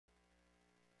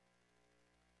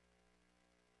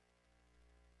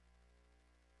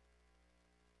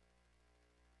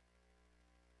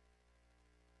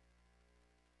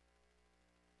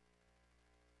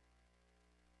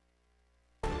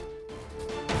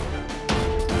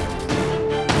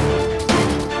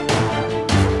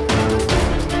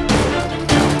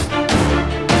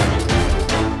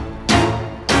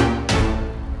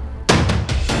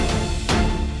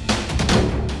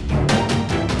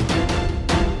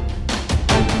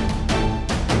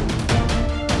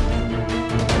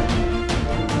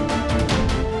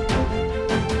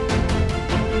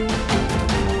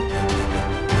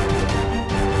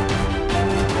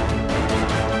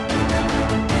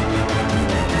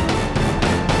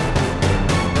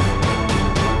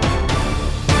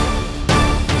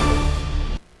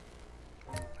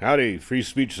Howdy, Free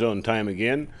Speech Zone time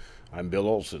again. I'm Bill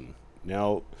Olson.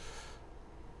 Now,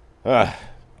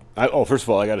 first of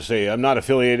all, I got to say, I'm not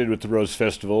affiliated with the Rose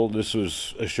Festival. This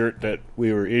was a shirt that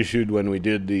we were issued when we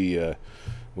did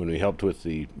when we helped with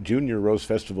the Junior Rose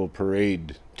Festival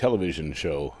Parade television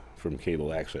show from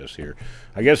Cable Access here.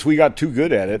 I guess we got too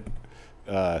good at it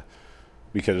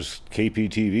because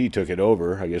KPTV took it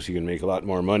over. I guess you can make a lot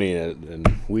more money than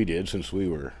we did since we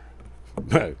were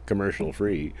commercial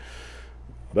free.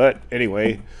 But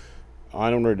anyway,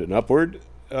 onward and upward.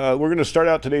 We're going to start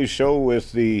out today's show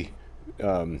with the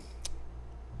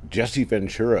Jesse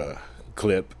Ventura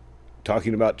clip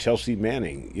talking about Chelsea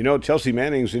Manning. You know, Chelsea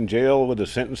Manning's in jail with a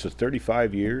sentence of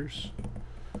 35 years.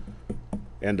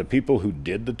 And the people who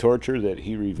did the torture that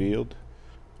he revealed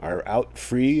are out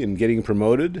free and getting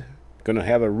promoted. Going to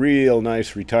have a real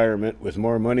nice retirement with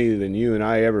more money than you and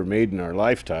I ever made in our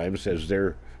lifetimes as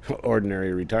their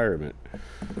ordinary retirement.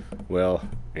 Well,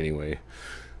 anyway,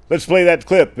 let's play that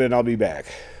clip and I'll be back.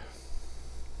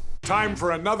 Time for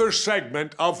another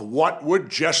segment of What Would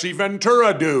Jesse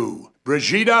Ventura Do?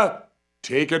 Brigida,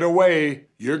 take it away.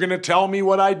 You're going to tell me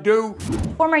what I'd do?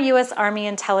 Former U.S. Army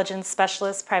intelligence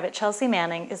specialist Private Chelsea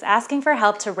Manning is asking for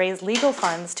help to raise legal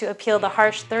funds to appeal the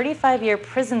harsh 35-year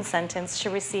prison sentence she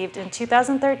received in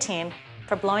 2013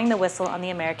 for blowing the whistle on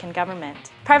the American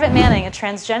government. Private Manning, a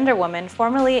transgender woman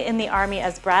formerly in the Army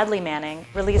as Bradley Manning,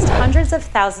 released hundreds of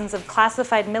thousands of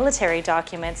classified military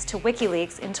documents to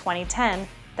WikiLeaks in 2010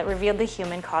 that revealed the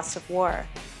human cost of war.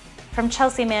 From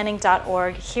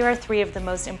chelseamanning.org, here are 3 of the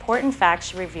most important facts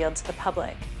she revealed to the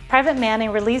public. Private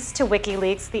Manning released to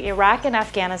WikiLeaks the Iraq and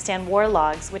Afghanistan war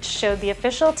logs, which showed the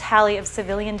official tally of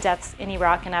civilian deaths in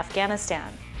Iraq and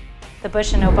Afghanistan. The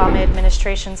Bush and Obama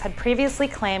administrations had previously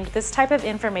claimed this type of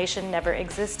information never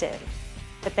existed.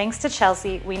 But thanks to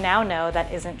Chelsea, we now know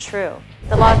that isn't true.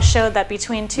 The logs showed that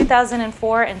between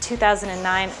 2004 and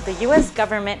 2009, the US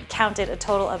government counted a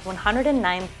total of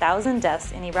 109,000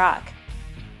 deaths in Iraq.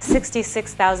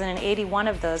 66,081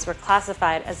 of those were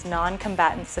classified as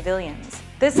non-combatant civilians.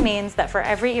 This means that for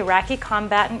every Iraqi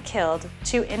combatant killed,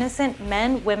 2 innocent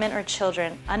men, women, or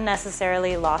children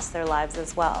unnecessarily lost their lives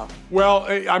as well. Well,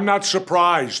 I'm not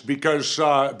surprised because,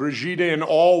 Brigida, in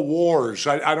all wars,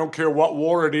 I don't care what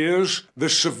war it is, the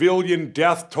civilian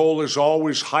death toll is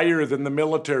always higher than the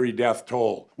military death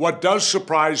toll. What does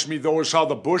surprise me, though, is how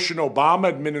the Bush and Obama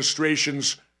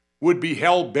administrations would be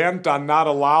hell-bent on not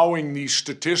allowing these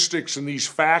statistics and these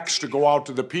facts to go out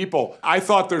to the people. I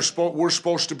thought we're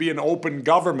supposed to be an open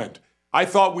government. I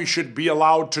thought we should be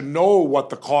allowed to know what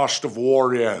the cost of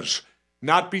war is,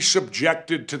 not be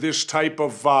subjected to this type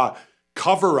of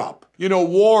cover-up. You know,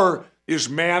 war is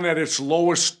man at its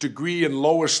lowest degree and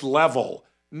lowest level.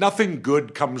 Nothing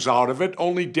good comes out of it,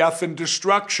 only death and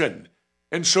destruction.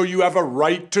 And so you have a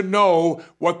right to know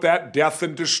what that death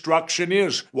and destruction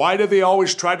is. Why do they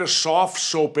always try to soft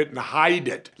soap it and hide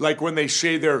it? Like when they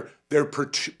say they're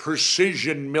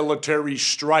precision military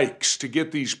strikes to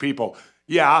get these people.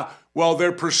 Yeah, well,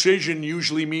 their precision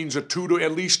usually means at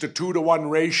least a 2-to-1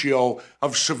 ratio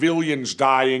of civilians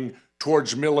dying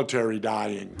towards military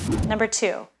dying. Number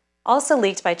 2. Also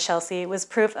leaked by Chelsea was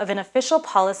proof of an official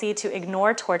policy to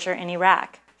ignore torture in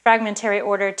Iraq. Fragmentary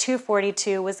Order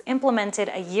 242 was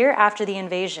implemented a year after the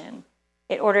invasion.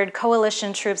 It ordered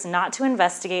coalition troops not to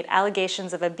investigate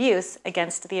allegations of abuse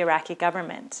against the Iraqi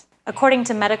government. According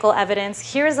to medical evidence,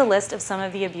 here is a list of some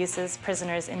of the abuses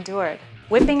prisoners endured.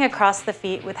 Whipping across the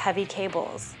feet with heavy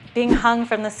cables, being hung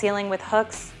from the ceiling with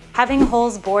hooks, having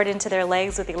holes bored into their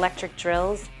legs with electric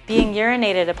drills, being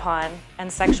urinated upon,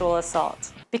 and sexual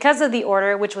assault. Because of the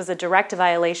order, which was a direct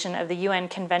violation of the UN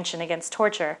Convention Against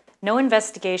Torture, no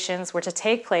investigations were to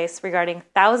take place regarding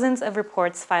thousands of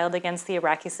reports filed against the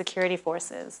Iraqi security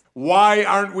forces. Why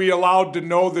aren't we allowed to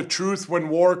know the truth when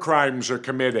war crimes are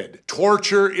committed?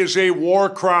 Torture is a war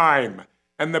crime,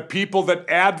 and the people that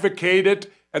advocate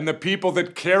it and the people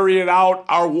that carry it out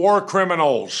are war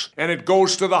criminals. And it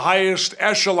goes to the highest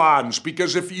echelons,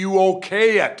 because if you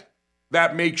okay it,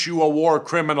 that makes you a war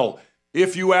criminal.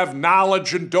 If you have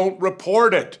knowledge and don't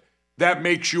report it, that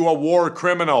makes you a war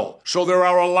criminal. So there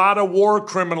are a lot of war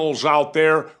criminals out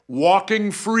there walking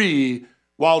free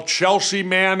while Chelsea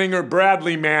Manning or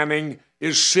Bradley Manning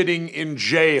is sitting in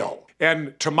jail.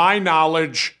 And to my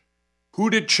knowledge, who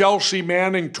did Chelsea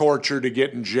Manning torture to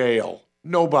get in jail?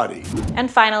 Nobody.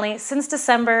 And finally, since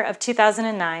December of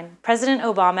 2009, President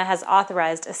Obama has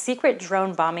authorized a secret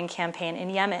drone bombing campaign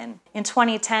in Yemen. In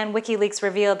 2010, WikiLeaks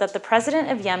revealed that the president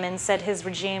of Yemen said his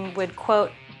regime would,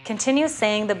 quote, continue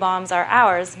saying the bombs are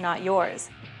ours, not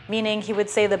yours, meaning he would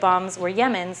say the bombs were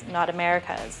Yemen's, not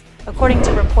America's. According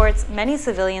to reports, many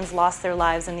civilians lost their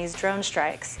lives in these drone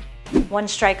strikes. One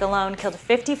strike alone killed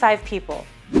 55 people,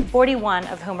 41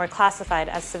 of whom were classified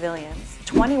as civilians.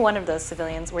 21 of those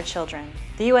civilians were children.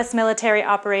 The U.S. military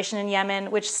operation in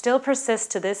Yemen, which still persists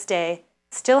to this day,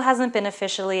 still hasn't been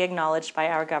officially acknowledged by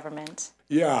our government.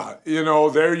 Yeah,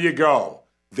 there you go.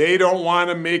 They don't want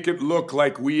to make it look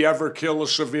like we ever kill a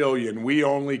civilian. We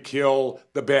only kill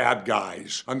the bad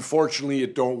guys. Unfortunately,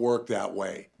 it don't work that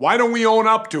way. Why don't we own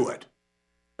up to it?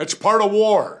 It's part of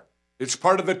war. It's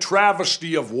part of the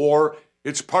travesty of war.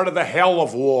 It's part of the hell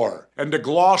of war. And to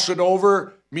gloss it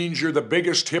over means you're the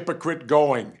biggest hypocrite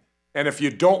going. And if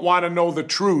you don't want to know the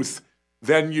truth,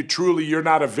 then you're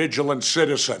not a vigilant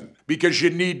citizen, because you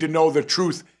need to know the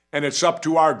truth. And it's up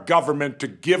to our government to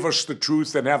give us the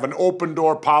truth and have an open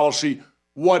door policy.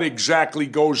 What exactly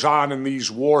goes on in these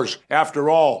wars? After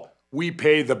all, we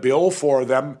pay the bill for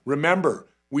them. Remember,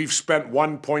 we've spent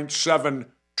 $1.7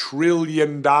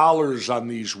 trillion on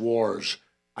these wars.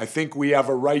 I think we have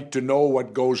a right to know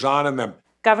what goes on in them.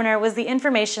 Governor, was the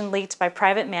information leaked by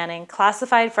Private Manning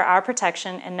classified for our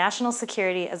protection and national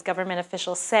security, as government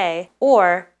officials say,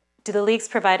 or do the leaks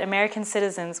provide American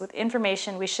citizens with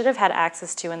information we should have had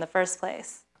access to in the first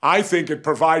place? I think it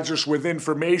provides us with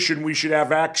information we should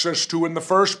have access to in the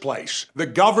first place. The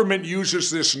government uses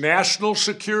this national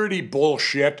security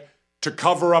bullshit to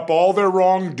cover up all their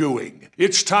wrongdoing.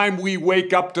 It's time we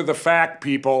wake up to the fact,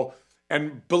 people,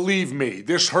 and believe me,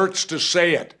 this hurts to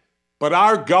say it, but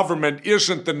our government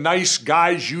isn't the nice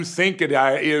guys you think it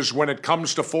is when it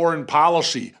comes to foreign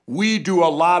policy. We do a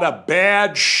lot of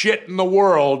bad shit in the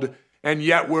world, and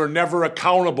yet we're never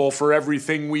accountable for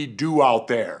everything we do out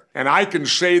there. And I can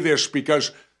say this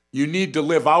because you need to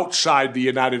live outside the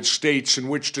United States in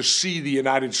which to see the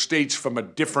United States from a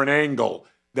different angle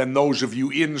than those of you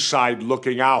inside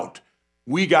looking out.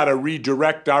 We got to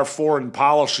redirect our foreign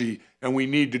policy, and we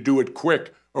need to do it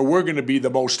quick, or we're going to be the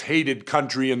most hated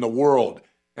country in the world.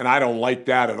 And I don't like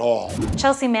that at all.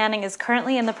 Chelsea Manning is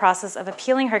currently in the process of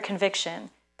appealing her conviction,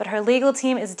 but her legal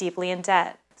team is deeply in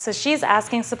debt. So she's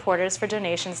asking supporters for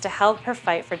donations to help her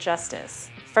fight for justice.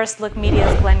 First Look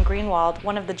Media's Glenn Greenwald,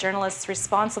 one of the journalists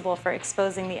responsible for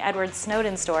exposing the Edward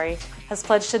Snowden story, has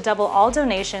pledged to double all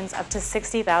donations up to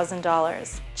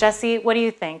 $60,000. Jesse, what do you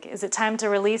think? Is it time to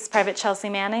release Private Chelsea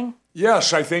Manning?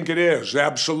 Yes, I think it is.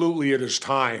 Absolutely, it is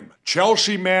time.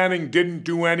 Chelsea Manning didn't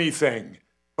do anything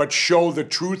but show the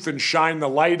truth and shine the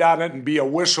light on it and be a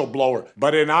whistleblower.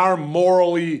 But in our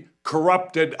morally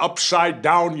corrupted,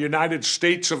 upside-down United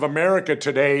States of America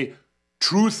today,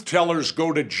 truth tellers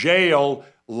go to jail,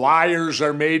 liars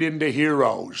are made into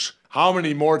heroes. How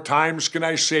many more times can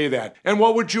I say that? And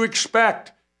what would you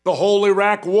expect? The whole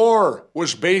Iraq war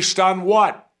was based on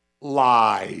what?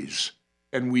 Lies.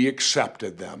 And we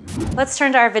accepted them. Let's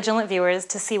turn to our vigilant viewers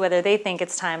to see whether they think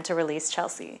it's time to release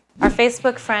Chelsea. Our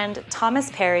Facebook friend Thomas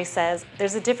Perry says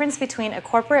there's a difference between a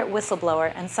corporate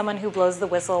whistleblower and someone who blows the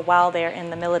whistle while they're in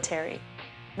the military.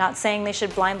 Not saying they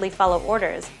should blindly follow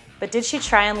orders, but did she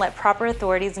try and let proper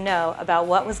authorities know about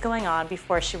what was going on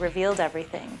before she revealed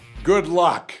everything? Good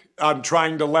luck on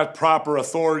trying to let proper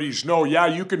authorities know. Yeah,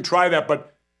 you can try that,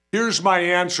 but here's my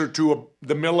answer to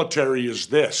the military is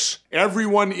this.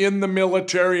 Everyone in the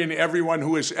military and everyone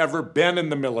who has ever been in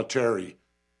the military,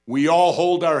 we all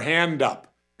hold our hand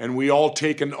up and we all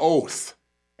take an oath.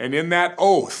 And in that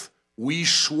oath, we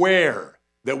swear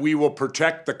that we will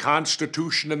protect the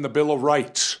Constitution and the Bill of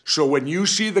Rights. So when you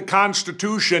see the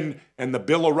Constitution and the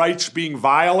Bill of Rights being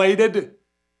violated,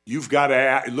 you've got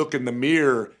to look in the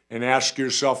mirror and ask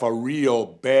yourself a real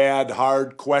bad,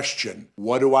 hard question.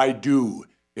 What do I do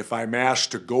if I'm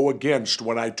asked to go against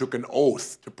what I took an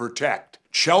oath to protect?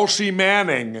 Chelsea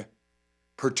Manning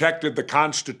protected the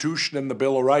Constitution and the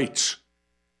Bill of Rights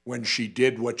when she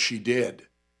did what she did.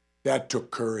 That took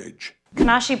courage.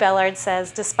 Kanashi Bellard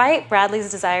says, despite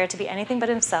Bradley's desire to be anything but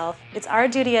himself, it's our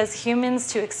duty as humans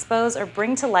to expose or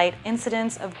bring to light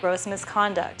incidents of gross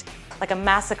misconduct, like a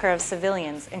massacre of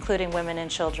civilians, including women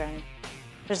and children.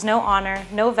 There's no honor,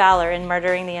 no valor in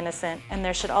murdering the innocent, and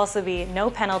there should also be no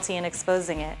penalty in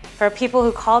exposing it. For people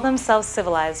who call themselves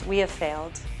civilized, we have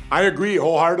failed. I agree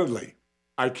wholeheartedly.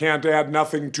 I can't add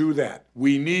nothing to that.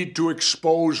 We need to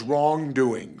expose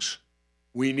wrongdoings.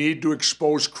 We need to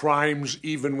expose crimes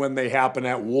even when they happen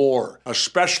at war,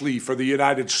 especially for the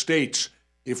United States.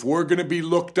 If we're going to be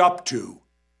looked up to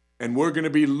and we're going to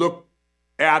be looked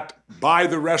at by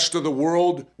the rest of the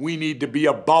world, we need to be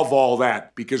above all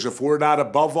that, because if we're not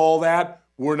above all that,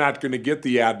 we're not going to get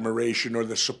the admiration or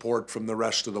the support from the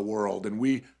rest of the world, and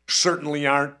we certainly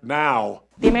aren't now.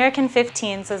 The American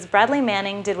 15 says Bradley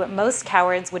Manning did what most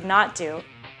cowards would not do,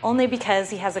 only because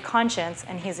he has a conscience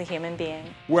and he's a human being.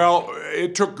 Well,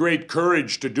 it took great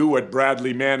courage to do what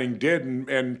Bradley Manning did,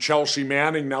 and Chelsea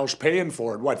Manning now's paying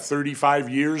for it. What, 35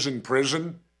 years in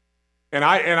prison? And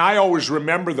I always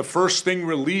remember the first thing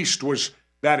released was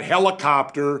that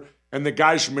helicopter and the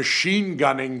guys machine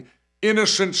gunning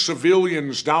innocent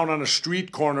civilians down on a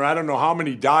street corner. I don't know how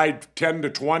many died, 10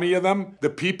 to 20 of them. The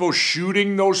people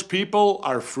shooting those people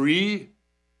are free,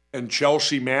 and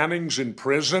Chelsea Manning's in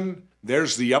prison.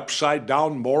 There's the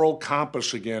upside-down moral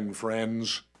compass again,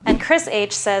 friends. And Chris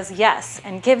H. says yes,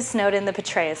 and gives Snowden the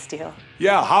Petraeus deal.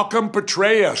 Yeah, how come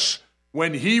Petraeus,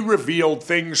 when he revealed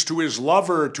things to his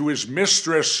lover, to his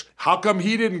mistress, how come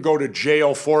he didn't go to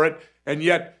jail for it? And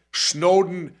yet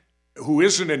Snowden, who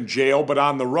isn't in jail but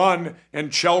on the run,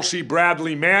 and Chelsea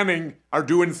Bradley Manning are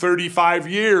doing 35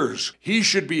 years. He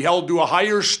should be held to a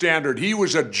higher standard. He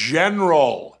was a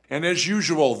general. And as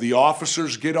usual, the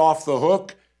officers get off the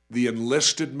hook. The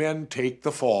enlisted men take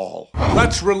the fall.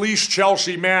 Let's release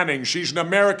Chelsea Manning. She's an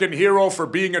American hero for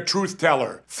being a truth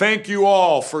teller. Thank you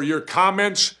all for your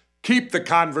comments. Keep the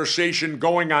conversation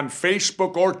going on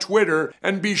Facebook or Twitter,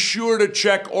 and be sure to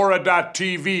check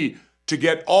Aura.tv to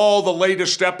get all the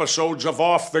latest episodes of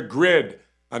Off the Grid.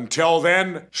 Until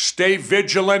then, stay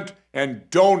vigilant and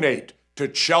donate to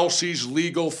Chelsea's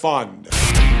legal fund.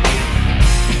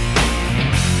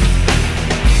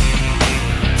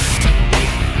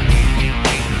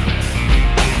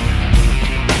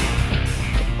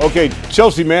 Okay,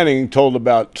 Chelsea Manning told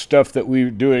about stuff that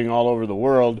we're doing all over the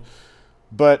world,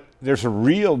 but there's a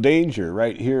real danger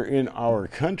right here in our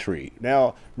country.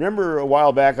 Now, remember a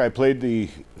while back I played the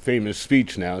famous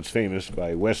speech, now it's famous,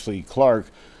 by Wesley Clark,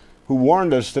 who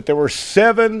warned us that there were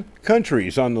 7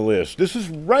 countries on the list. This is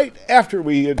right after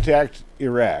we attacked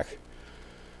Iraq.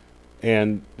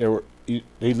 And he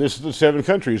listed the 7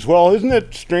 countries. Well, isn't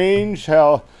it strange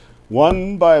how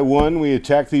one by one we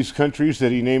attacked these countries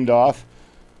that he named off?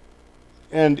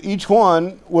 And each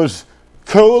one was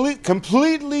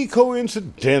completely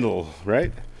coincidental,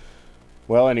 right?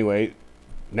 Well, anyway,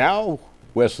 now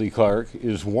Wesley Clark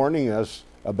is warning us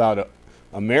about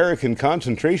American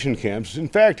concentration camps. In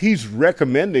fact, he's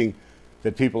recommending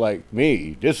that people like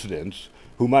me, dissidents,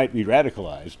 who might be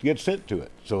radicalized, get sent to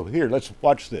it. So here, let's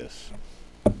watch this.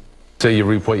 So you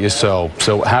reap what you sow.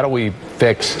 So how do we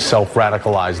fix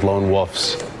self-radicalized lone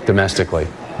wolves domestically?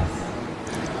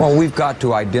 Well, we've got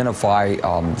to identify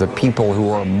the people who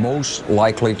are most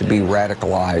likely to be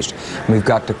radicalized. We've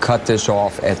got to cut this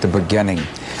off at the beginning.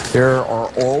 There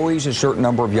are always a certain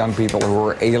number of young people who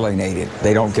are alienated.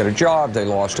 They don't get a job, they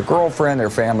lost a girlfriend, their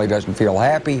family doesn't feel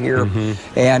happy here.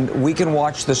 And we can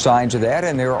watch the signs of that,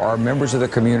 and there are members of the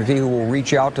community who will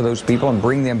reach out to those people and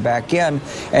bring them back in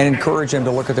and encourage them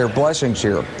to look at their blessings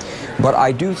here. But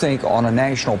I do think on a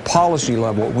national policy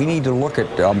level, we need to look at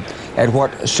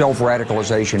what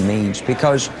self-radicalization means,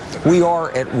 because we are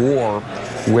at war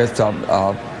with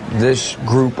this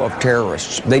group of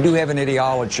terrorists. They do have an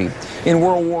ideology. In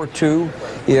World War II,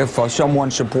 if someone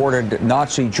supported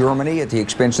Nazi Germany at the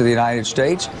expense of the United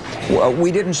States,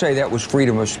 we didn't say that was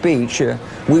freedom of speech.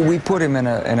 We put him in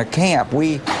a camp.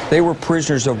 They were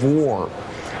prisoners of war.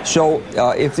 So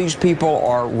if these people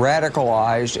are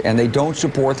radicalized and they don't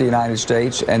support the United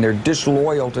States and they're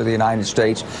disloyal to the United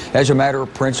States as a matter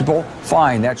of principle,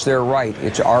 fine, that's their right.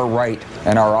 It's our right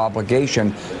and our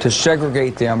obligation to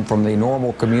segregate them from the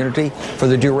normal community for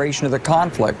the duration of the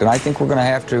conflict. And I think we're going to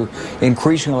have to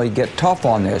increasingly get tough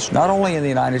on this, not only in the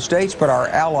United States, but our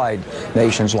allied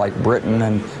nations like Britain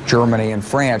and Germany and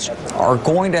France are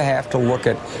going to have to look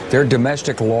at their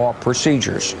domestic law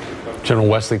procedures. General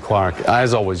Wesley Clark,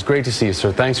 as always, great to see you,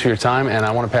 sir. Thanks for your time, and I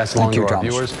want to pass along to our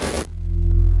viewers.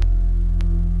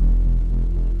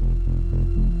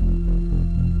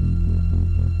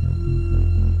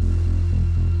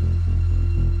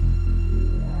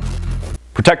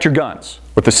 Protect your guns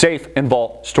with the Safe and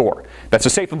Vault store. That's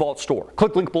the Safe and Vault store.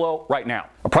 Click link below right now.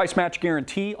 A price match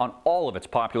guarantee on all of its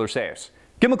popular safes.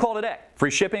 Give them a call today.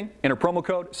 Free shipping. Enter promo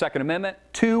code Second Amendment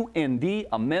 2ND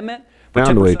Amendment.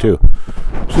 Found a way too.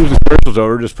 As soon as the commercial's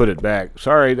over, just put it back.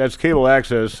 Sorry, that's cable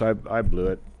access. I blew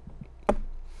it.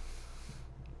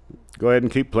 Go ahead and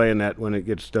keep playing that when it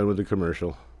gets done with the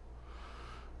commercial.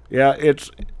 Yeah, if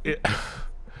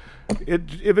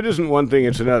it isn't one thing,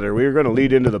 it's another. We were going to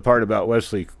lead into the part about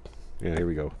Wesley. Yeah, here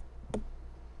we go.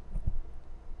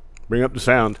 Bring up the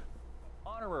sound.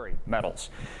 Honorary medals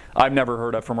I've never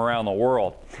heard of from around the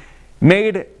world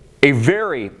made a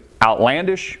very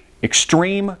outlandish,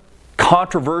 extreme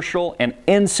controversial and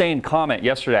insane comment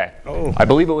yesterday. I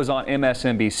believe it was on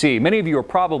MSNBC. Many of you are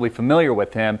probably familiar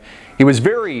with him. He was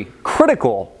very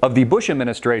critical of the Bush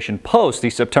administration post the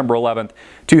September 11th,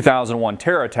 2001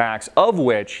 terror attacks, of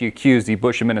which he accused the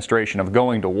Bush administration of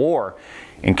going to war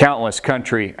in countless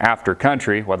country after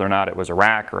country, whether or not it was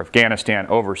Iraq or Afghanistan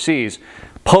overseas,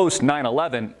 post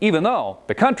 9/11, even though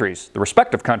the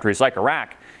respective countries like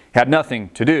Iraq, had nothing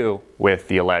to do with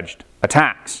the alleged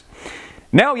attacks.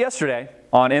 Now yesterday,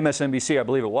 on MSNBC, I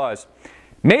believe it was,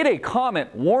 made a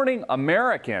comment warning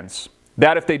Americans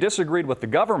that if they disagreed with the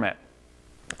government,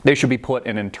 they should be put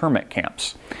in internment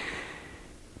camps.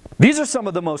 These are some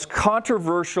of the most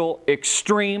controversial,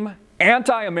 extreme,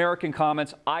 anti-American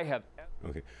comments I have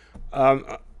ever.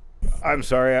 Okay. I'm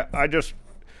sorry.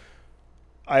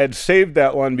 I had saved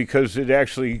that one because it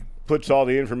actually puts all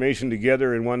the information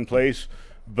together in one place,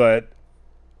 but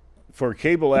for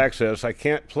cable access, I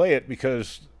can't play it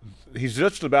because he's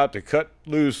just about to cut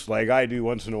loose, like I do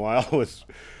once in a while, with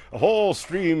a whole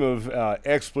stream of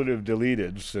expletive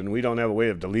deleteds, and we don't have a way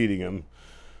of deleting them.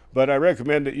 But I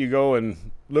recommend that you go and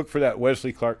look for that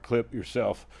Wesley Clark clip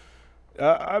yourself.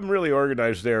 I'm really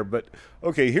organized there, but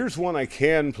okay, here's one I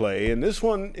can play, and this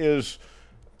one is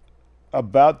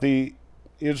about the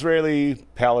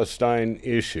Israeli-Palestine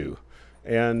issue.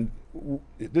 And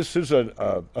this is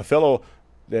a fellow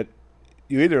that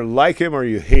you either like him or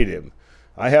you hate him.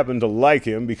 I happen to like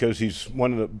him because he's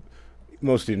one of the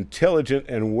most intelligent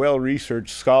and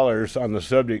well-researched scholars on the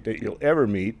subject that you'll ever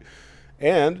meet,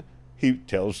 and he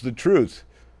tells the truth.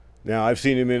 Now, I've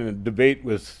seen him in a debate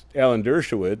with Alan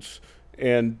Dershowitz,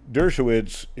 and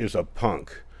Dershowitz is a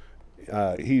punk.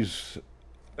 He's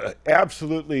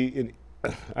absolutely,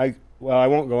 I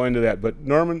won't go into that, but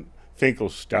Norman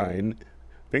Finkelstein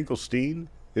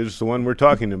is the one we're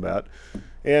talking about.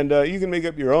 And you can make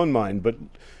up your own mind, but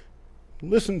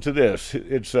listen to this.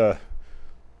 It's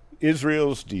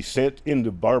Israel's descent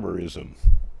into barbarism.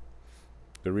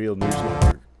 The Real News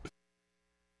Network.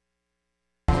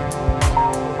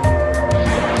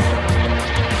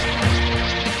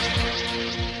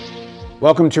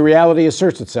 Welcome to Reality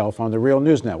Asserts Itself on the Real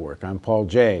News Network. I'm Paul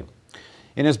Jay.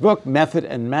 In his book, Method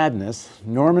and Madness,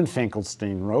 Norman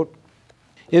Finkelstein wrote,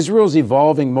 Israel's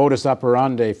evolving modus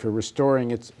operandi for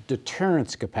restoring its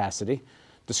deterrence capacity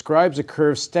describes a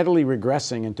curve steadily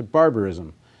regressing into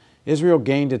barbarism. Israel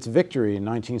gained its victory in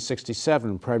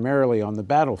 1967 primarily on the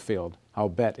battlefield, I'll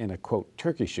bet in a, quote,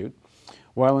 turkey shoot,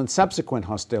 while in subsequent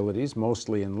hostilities,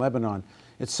 mostly in Lebanon,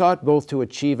 it sought both to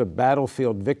achieve a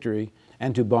battlefield victory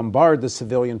and to bombard the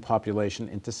civilian population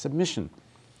into submission.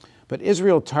 But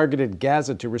Israel targeted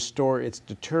Gaza to restore its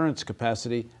deterrence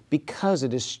capacity because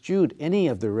it eschewed any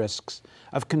of the risks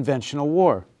of conventional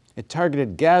war. It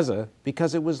targeted Gaza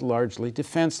because it was largely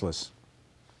defenseless.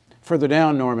 Further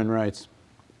down, Norman writes,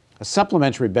 a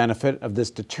supplementary benefit of this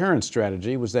deterrence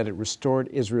strategy was that it restored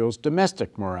Israel's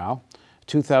domestic morale. A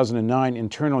 2009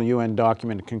 internal UN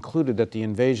document concluded that the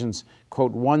invasion's,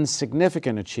 quote, one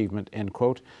significant achievement, end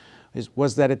quote,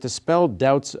 was that it dispelled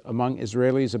doubts among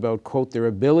Israelis about, quote, their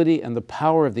ability and the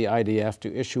power of the IDF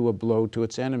to issue a blow to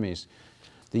its enemies.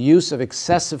 The use of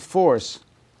excessive force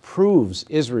proves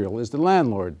Israel is the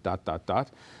landlord, ...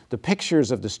 The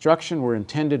pictures of destruction were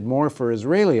intended more for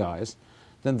Israeli eyes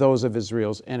than those of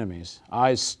Israel's enemies,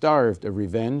 eyes starved of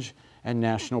revenge and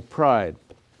national pride.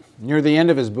 Near the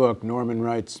end of his book, Norman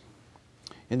writes,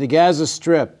 in the Gaza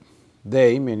Strip,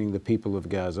 they, meaning the people of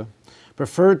Gaza,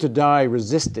 preferred to die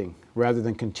resisting rather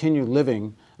than continue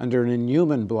living under an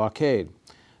inhuman blockade.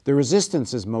 The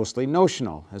resistance is mostly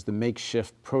notional, as the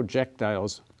makeshift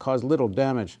projectiles cause little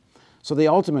damage. So the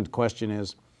ultimate question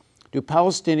is, do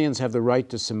Palestinians have the right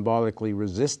to symbolically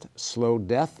resist slow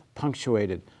death,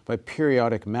 punctuated by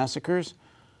periodic massacres,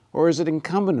 or is it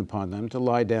incumbent upon them to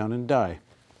lie down and die?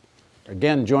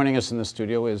 Again, joining us in the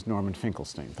studio is Norman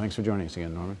Finkelstein. Thanks for joining us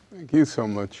again, Norman. Thank you so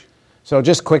much. So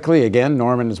just quickly, again,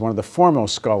 Norman is one of the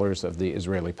foremost scholars of the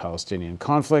Israeli-Palestinian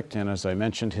conflict, and as I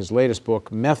mentioned, his latest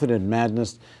book, Method and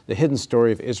Madness, The Hidden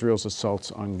Story of Israel's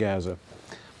Assaults on Gaza.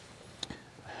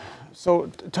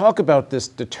 So talk about this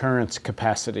deterrence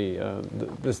capacity,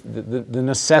 the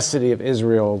necessity of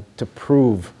Israel to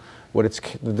prove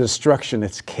the destruction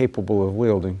it's capable of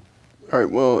wielding. All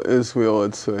right, well, Israel,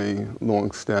 it's a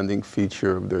long-standing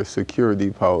feature of their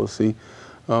security policy.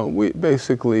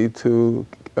 Basically to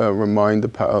remind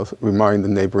the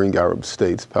neighboring Arab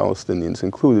states, Palestinians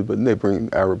included, but neighboring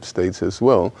Arab states as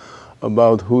well,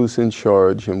 about who's in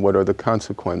charge and what are the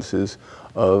consequences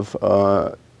of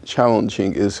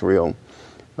challenging Israel.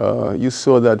 You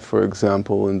saw that, for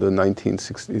example, in the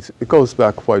 1960s. It goes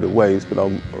back quite a ways, but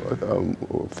I'll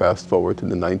fast forward to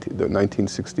the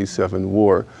 1967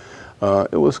 war.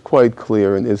 It was quite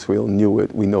clear, and Israel knew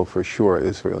it. We know for sure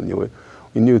Israel knew it.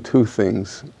 We knew two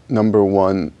things. Number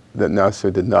one, that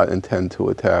Nasser did not intend to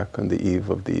attack on the eve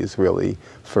of the Israeli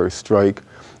first strike.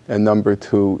 And number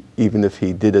two, even if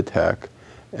he did attack,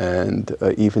 and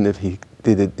even if he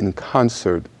did it in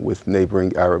concert with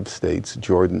neighboring Arab states,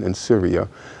 Jordan and Syria,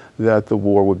 that the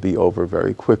war would be over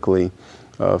very quickly.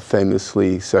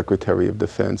 Famously, Secretary of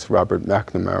Defense Robert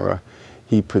McNamara,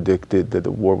 he predicted that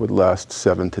the war would last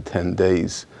 7 to 10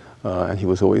 days, and he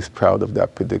was always proud of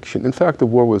that prediction. In fact, the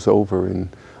war was over in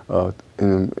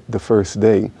the first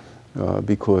day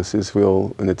because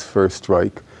Israel, in its first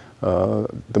strike,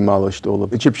 demolished all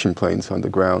of Egyptian planes on the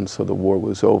ground, so the war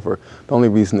was over. The only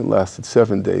reason it lasted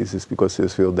 7 days is because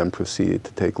Israel then proceeded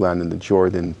to take land in the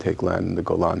Jordan, take land in the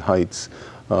Golan Heights.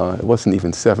 It wasn't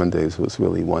even 7 days, it was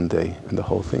really 1 day, and the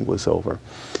whole thing was over.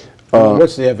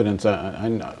 What's the evidence?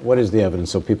 What is the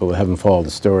evidence, so people that haven't followed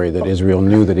the story, that Israel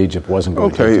knew that Egypt wasn't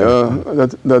going to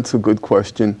attack? That's a good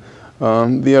question.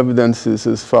 The evidence is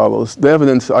as follows. The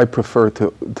evidence I prefer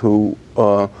to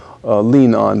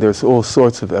lean on, there's all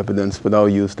sorts of evidence, but I'll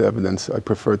use the evidence I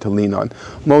prefer to lean on.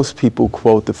 Most people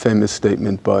quote the famous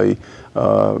statement by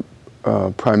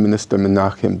Prime Minister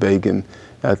Menachem Begin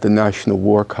at the National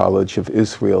War College of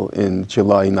Israel in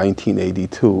July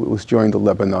 1982. It was during the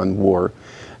Lebanon War.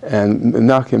 And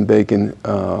Menachem Begin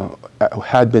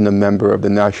had been a member of the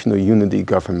National Unity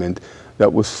Government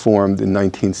that was formed in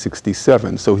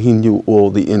 1967, so he knew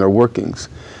all the inner workings.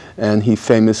 And he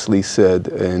famously said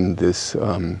in this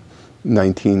July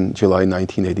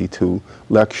 1982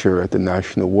 lecture at the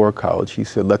National War College, he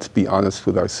said, let's be honest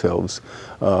with ourselves.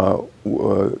 There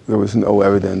was no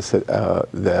evidence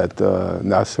that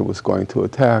Nasser was going to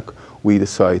attack. We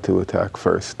decided to attack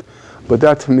first. But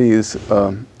that to me is,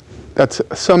 that's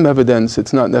some evidence.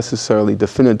 It's not necessarily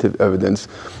definitive evidence,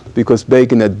 because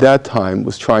Begin at that time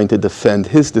was trying to defend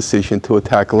his decision to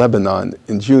attack Lebanon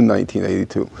in June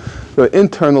 1982. The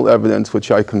internal evidence, which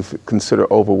I consider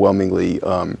overwhelmingly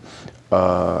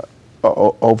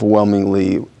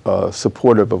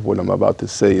supportive of what I'm about to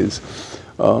say, is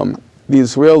the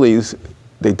Israelis,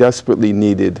 they desperately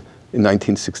needed, in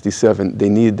 1967, they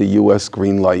needed the U.S.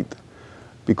 green light,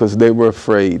 because they were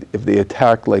afraid if they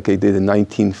attacked like they did in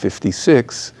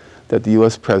 1956, that the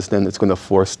U.S. president is going to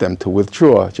force them to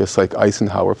withdraw, just like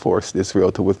Eisenhower forced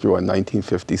Israel to withdraw in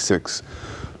 1956.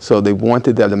 So they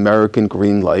wanted that American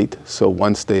green light, so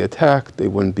once they attacked, they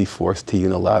wouldn't be forced to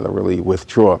unilaterally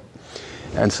withdraw.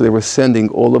 And so they were sending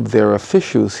all of their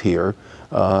officials here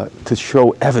to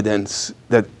show evidence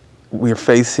that we're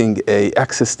facing an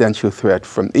existential threat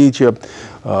from Egypt.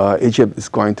 Egypt is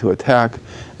going to attack.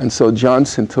 And so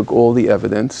Johnson took all the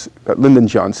evidence. Lyndon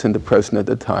Johnson, the president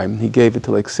at the time, he gave it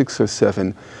to like 6 or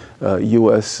 7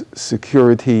 U.S.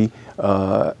 security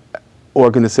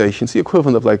organizations, the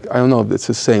equivalent of, like, I don't know if it's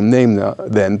the same name now,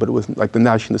 then, but it was like the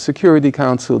National Security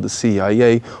Council, the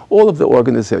CIA, all of the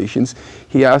organizations.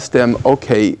 He asked them,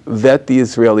 okay, vet the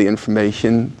Israeli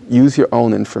information, use your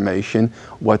own information,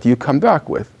 what do you come back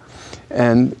with?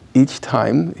 And each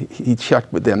time he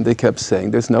checked with them, they kept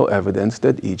saying there's no evidence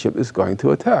that Egypt is going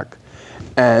to attack.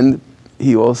 And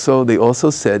they also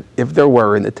said if there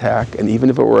were an attack, and even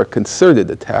if it were a concerted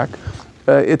attack,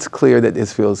 it's clear that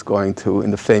Israel is going to,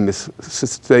 in the famous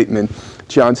statement,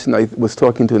 Johnson was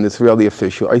talking to an Israeli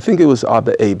official, I think it was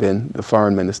Abba Eban, the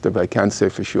foreign minister, but I can't say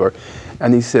for sure,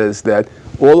 and he says that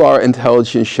all our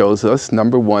intelligence shows us,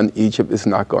 number one, Egypt is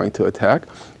not going to attack,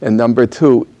 and number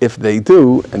two, if they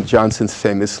do, and Johnson's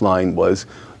famous line was,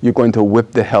 you're going to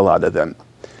whip the hell out of them.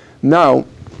 Now,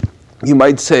 you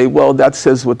might say, well, that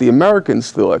says what the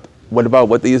Americans thought. What about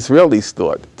what the Israelis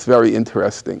thought? It's very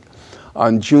interesting.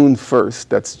 On June 1st,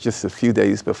 that's just a few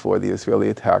days before the Israeli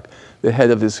attack, the head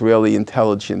of Israeli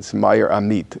intelligence, Meir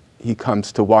Amit, he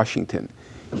comes to Washington.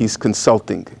 He's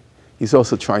consulting. He's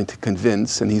also trying to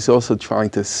convince, and he's also trying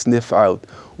to sniff out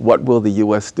what will the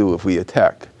U.S. do if we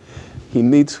attack. He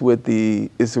meets with the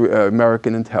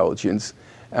American intelligence,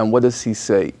 and what does he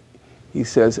say? He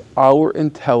says, our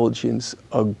intelligence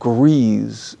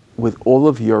agrees with all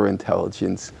of your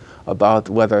intelligence about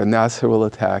whether Nasser will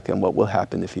attack and what will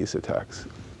happen if he attacks.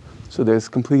 So there's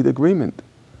complete agreement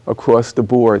across the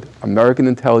board. American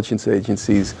intelligence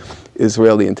agencies,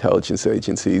 Israeli intelligence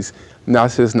agencies.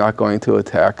 Nasser is not going to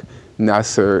attack.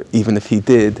 Nasser, even if he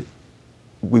did,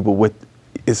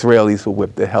 Israelis will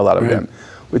whip the hell out of them.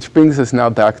 Which brings us now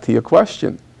back to your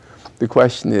question. The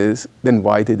question is, then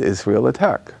why did Israel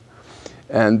attack?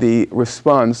 And the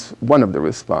response, one of the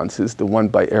responses, the one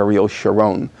by Ariel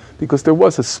Sharon, because there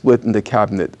was a split in the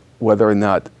cabinet, whether or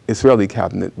not, Israeli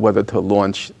cabinet, whether to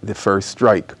launch the first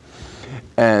strike.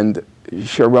 And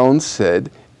Sharon said,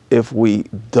 if we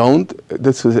don't,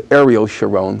 this was Ariel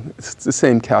Sharon, it's the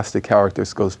same cast of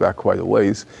characters, goes back quite a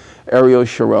ways. Ariel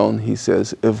Sharon, he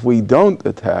says, if we don't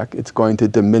attack, it's going to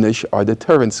diminish our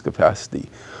deterrence capacity.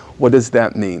 What does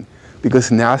that mean?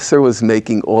 Because Nasser was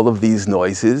making all of these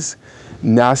noises.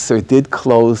 Nasser did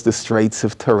close the Straits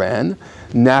of Tiran.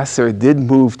 Nasser did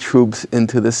move troops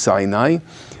into the Sinai.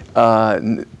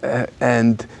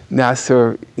 And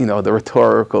Nasser, you know, the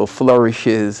rhetorical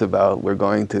flourishes about we're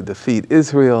going to defeat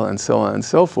Israel and so on and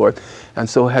so forth, and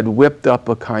so had whipped up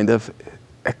a kind of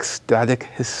ecstatic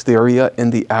hysteria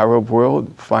in the Arab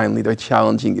world. Finally, they're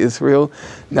challenging Israel.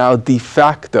 Now, de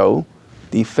facto,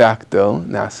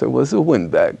 Nasser was a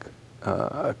windbag,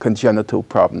 a congenital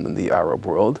problem in the Arab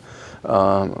world.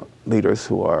 Leaders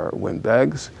who are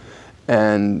windbags.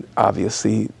 And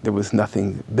obviously, there was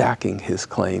nothing backing his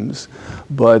claims.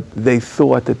 But they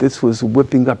thought that this was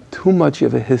whipping up too much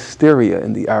of a hysteria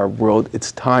in the Arab world.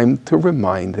 It's time to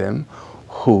remind them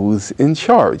who's in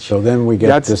charge. So then we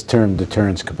get this term,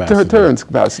 deterrence capacity. Deterrence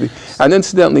capacity. And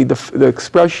incidentally, the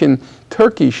expression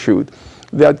Turkey shoot,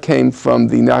 that came from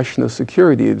the National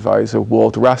Security Advisor,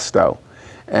 Walt Rastow.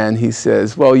 And he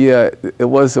says, well, yeah, it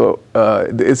was the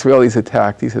Israelis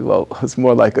attacked. He said, well, it was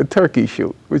more like a turkey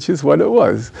shoot, which is what it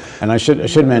was. And I should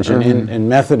mention, in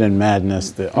Method and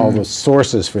Madness, all the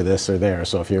sources for this are there.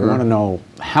 So if you want to know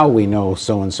how we know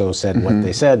so-and-so said what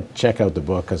they said, check out the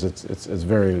book, because it's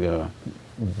very,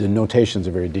 the notations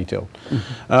are very detailed.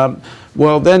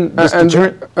 Well, then,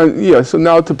 yeah, so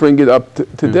now to bring it up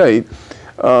to date,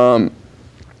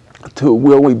 to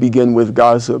where we begin with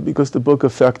Gaza, because the book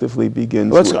effectively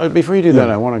begins before you do that,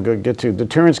 I want to get to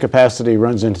deterrence capacity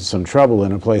runs into some trouble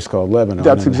in a place called Lebanon.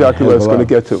 That's exactly what I was going to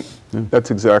get to. That's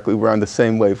exactly, we're on the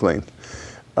same wavelength.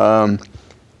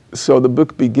 So the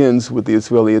book begins with the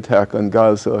Israeli attack on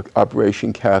Gaza,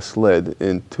 Operation Cast Lead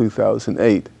in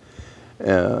 2008,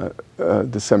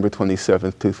 December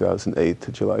 27th, 2008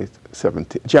 to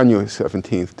January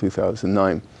 17th,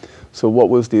 2009. So what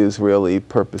was the Israeli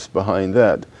purpose behind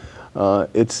that?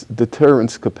 Its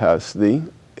deterrence capacity,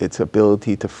 its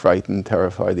ability to frighten,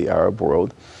 terrify the Arab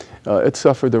world. It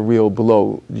suffered a real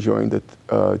blow during the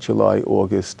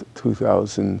July-August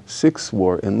 2006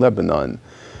 war in Lebanon.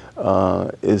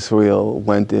 Israel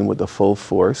went in with the full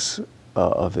force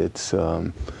of its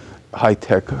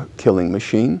high-tech killing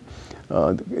machine,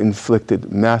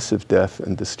 inflicted massive death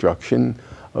and destruction.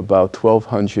 About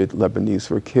 1,200 Lebanese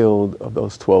were killed. Of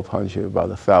those 1,200, about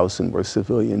 1,000 were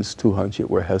civilians, 200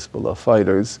 were Hezbollah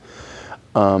fighters.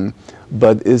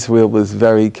 But Israel was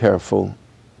very careful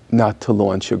not to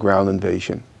launch a ground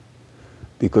invasion,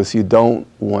 because you don't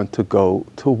want to go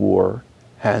to war,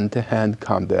 hand-to-hand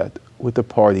combat with the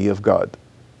party of God,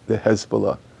 the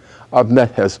Hezbollah. I've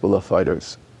met Hezbollah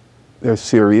fighters. They're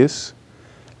serious,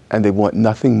 and they want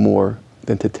nothing more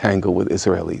than to tangle with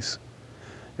Israelis.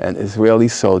 And Israeli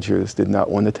soldiers did not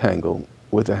want to tangle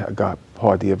with the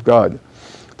party of God.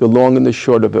 The long and the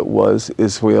short of it was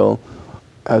Israel,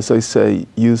 as I say,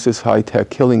 used this high-tech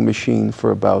killing machine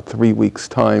for about 3 weeks'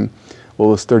 time. Well,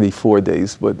 it was 34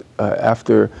 days, but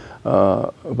after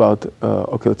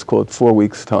let's call it 4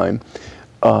 weeks' time.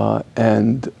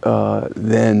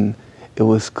 Then it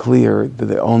was clear that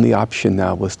the only option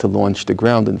now was to launch the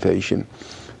ground invasion,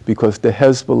 because the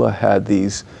Hezbollah had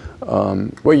these...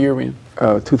 what year were you in?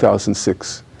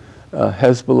 2006.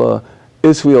 Hezbollah,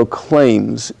 Israel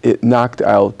claims it knocked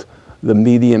out the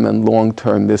medium and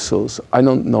long-term missiles. I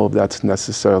don't know if that's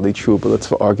necessarily true, but let's,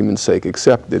 for argument's sake,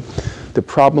 accept it. The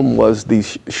problem was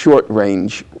these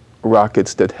short-range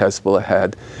rockets that Hezbollah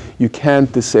had. You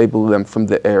can't disable them from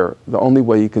the air. The only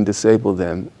way you can disable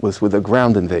them was with a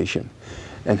ground invasion.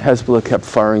 And Hezbollah kept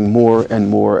firing more and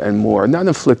more and more, not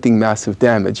inflicting massive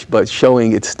damage, but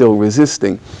showing it's still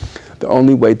resisting. The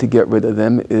only way to get rid of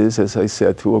them is, as I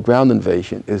said, through a ground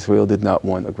invasion. Israel did not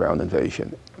want a ground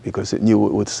invasion because it knew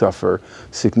it would suffer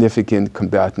significant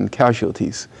combatant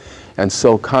casualties. And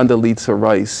so Condoleezza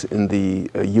Rice in the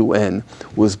UN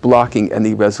was blocking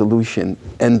any resolution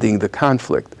ending the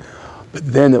conflict. But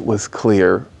then it was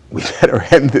clear, we better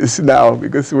end this now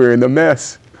because we're in a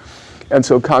mess. And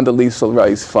so Condoleezza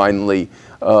Rice finally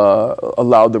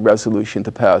allowed the resolution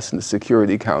to pass in the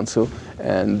Security Council,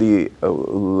 and the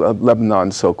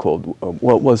Lebanon so-called,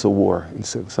 well, it was a war in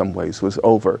some ways, was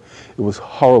over. It was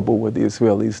horrible what the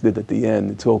Israelis did at the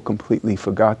end. It's all completely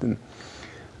forgotten.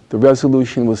 The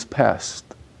resolution was passed.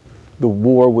 The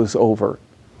war was over.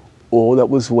 All that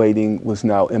was waiting was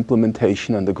now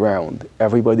implementation on the ground.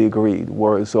 Everybody agreed,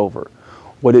 war is over.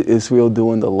 What did Israel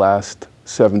do in the last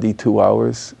 72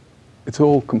 hours? It's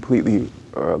all completely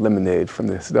eliminated from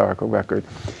the historical record.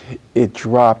 It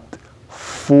dropped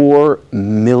 4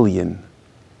 million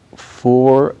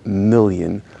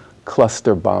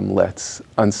cluster bomblets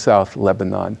on South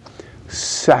Lebanon,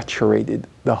 saturated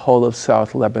the whole of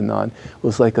South Lebanon. It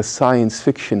was like a science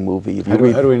fiction movie. How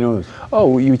do we know this?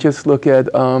 Oh, you just look at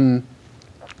the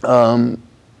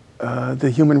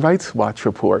Human Rights Watch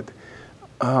report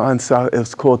on South.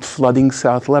 It's called "Flooding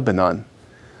South Lebanon."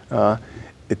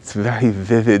 It's a very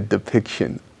vivid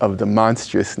depiction of the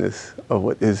monstrousness of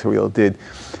what Israel did.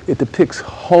 It depicts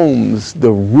homes,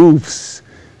 the roofs,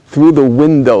 through the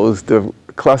windows, the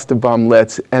cluster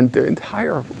bomblets, and their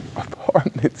entire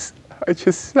apartments are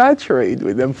just saturated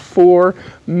with them. 4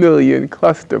 million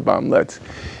cluster bomblets.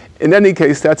 In any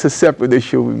case, that's a separate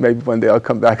issue. Maybe one day I'll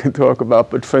come back and talk about.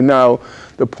 But for now,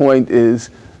 the point is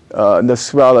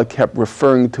Nasrallah kept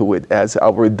referring to it as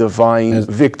our divine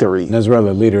victory.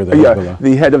 Nasrallah, leader of the Hezbollah. Yeah,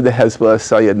 the head of the Hezbollah,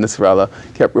 Sayed Nasrallah,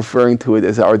 kept referring to it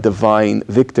as our divine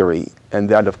victory. And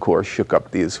that, of course, shook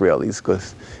up the Israelis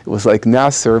because it was like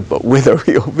Nasser, but with a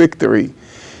real victory.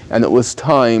 And it was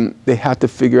time, they had to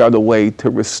figure out a way to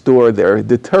restore their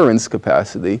deterrence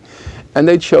capacity. And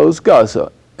they chose Gaza.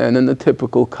 And in the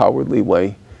typical cowardly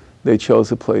way, they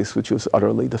chose a place which was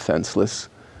utterly defenseless.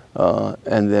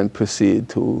 And then proceed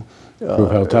to prove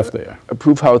how tough they are.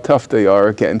 Prove how tough they are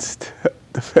against a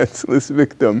defenseless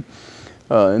victim.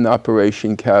 An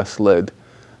Operation Cast led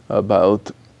about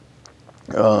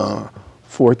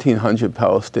 1,400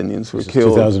 Palestinians were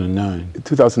killed. 2009.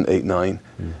 2008-9,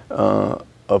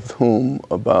 of whom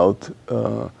about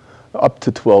up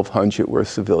to 1,200 were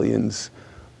civilians.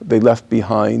 They left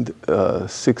behind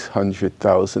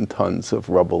 600,000 tons of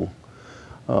rubble,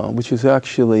 which is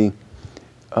actually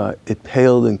it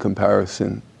paled in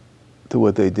comparison to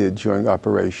what they did during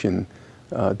Operation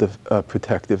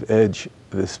Protective Edge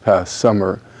this past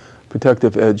summer.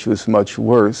 Protective Edge was much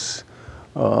worse,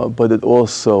 but it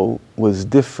also was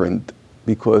different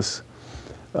because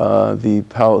the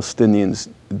Palestinians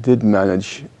did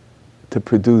manage to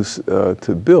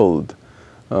build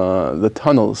the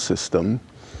tunnel system,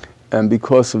 and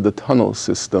because of the tunnel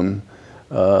system,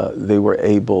 they were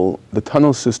able, the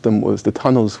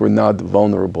tunnels were not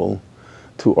vulnerable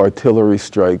to artillery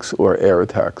strikes or air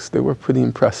attacks. They were pretty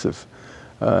impressive.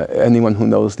 Anyone who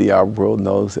knows the Arab world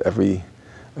knows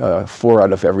 4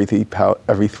 out of every 3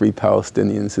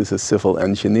 Palestinians is a civil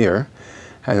engineer.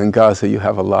 And in Gaza, you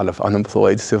have a lot of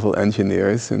unemployed civil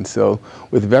engineers. And so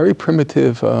with very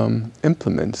primitive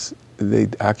implements, they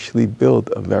actually built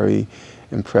a very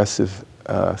impressive,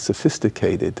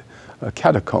 sophisticated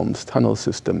catacombs tunnel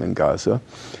system in Gaza.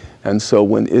 And so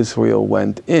when Israel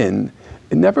went in,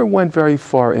 it never went very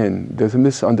far in. There's a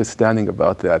misunderstanding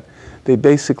about that. They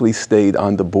basically stayed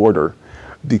on the border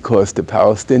because the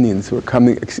Palestinians were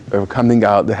coming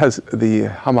out, the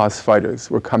Hamas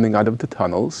fighters were coming out of the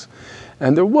tunnels.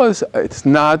 And it's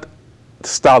not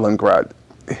Stalingrad,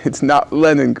 it's not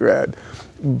Leningrad,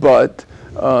 but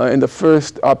in the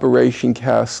first Operation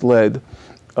Cast led,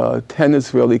 10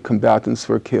 Israeli combatants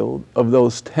were killed. Of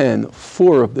those 10,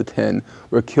 4 of the 10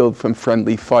 were killed from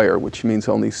friendly fire, which means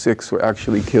only 6 were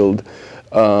actually killed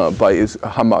by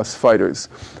Hamas fighters.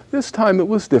 This time it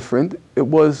was different. It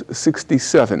was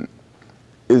 67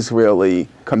 Israeli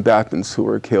combatants who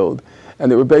were killed. And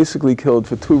they were basically killed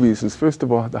for 2 reasons. First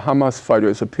of all, the Hamas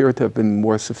fighters appear to have been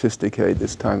more sophisticated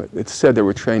this time. It's said they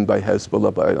were trained by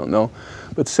Hezbollah, but I don't know.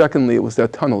 But secondly, it was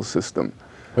that tunnel system.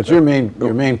 But your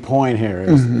main point here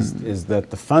is that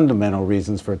the fundamental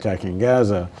reasons for attacking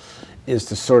Gaza is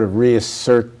to sort of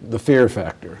reassert the fear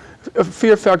factor. A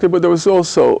fear factor, but there was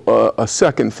also a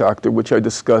second factor, which I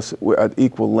discuss at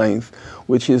equal length,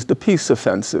 which is the peace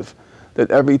offensive. That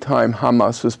every time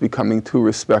Hamas was becoming too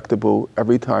respectable,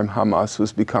 every time Hamas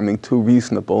was becoming too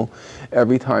reasonable,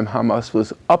 every time Hamas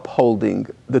was upholding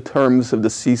the terms of the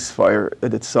ceasefire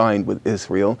that it signed with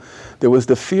Israel, there was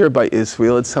the fear by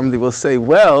Israel that somebody will say,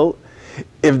 well,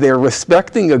 if they're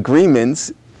respecting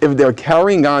agreements, if they're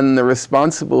carrying on in a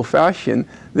responsible fashion,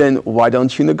 then why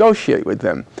don't you negotiate with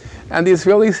them? And the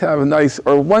Israelis have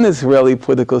one Israeli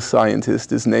political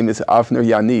scientist, his name is Avner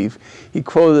Yaniv, he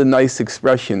coined a nice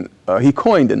expression.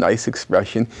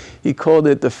 He called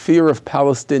it the fear of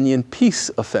Palestinian peace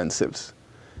offensives.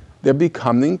 They're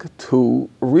becoming too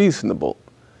reasonable.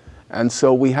 And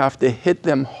so we have to hit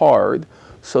them hard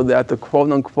so that the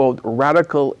quote-unquote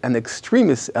radical and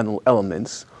extremist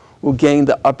elements will gain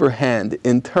the upper hand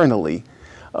internally.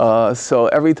 So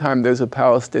every time there's a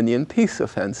Palestinian peace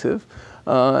offensive,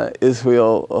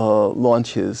 Israel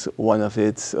launches one of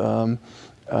its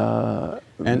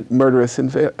murderous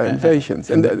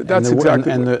invasions. And that's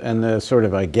exactly... And the sort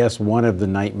of, I guess, one of the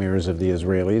nightmares of the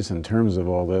Israelis in terms of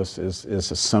all this is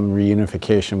some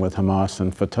reunification with Hamas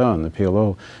and Fatah and the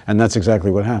PLO. And that's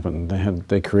exactly what happened.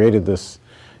 They created this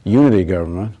unity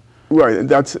government. Right, and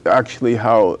that's actually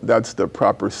that's the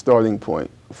proper starting point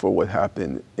for what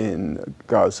happened in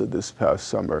Gaza this past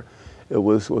summer. It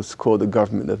was what's called the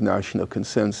Government of National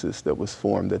Consensus that was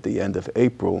formed at the end of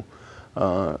April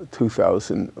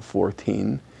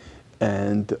 2014.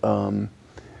 And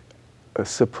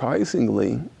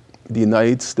surprisingly, the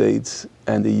United States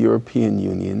and the European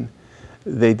Union,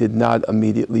 they did not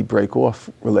immediately break off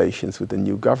relations with the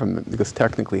new government, because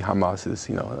technically Hamas is,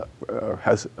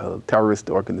 has a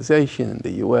terrorist organization in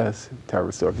the U.S.,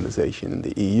 terrorist organization in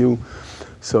the EU.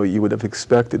 So you would have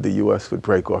expected the U.S. would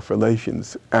break off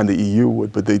relations, and the EU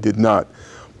would, but they did not.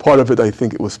 Part of it, I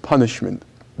think, it was punishment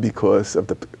because of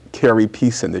the Kerry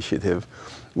Peace Initiative,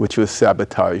 which was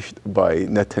sabotaged by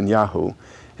Netanyahu,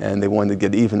 and they wanted to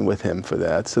get even with him for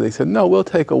that. So they said, no, we'll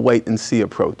take a wait-and-see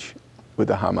approach with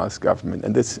the Hamas government.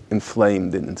 And this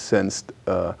inflamed and incensed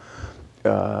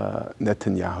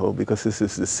Netanyahu, because this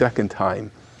is the second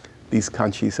time these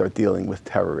countries are dealing with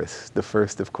terrorists. The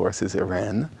first, of course, is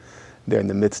Iran. They're in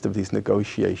the midst of these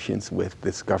negotiations with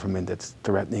this government that's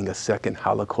threatening a second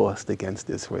Holocaust against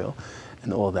Israel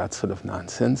and all that sort of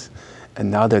nonsense. And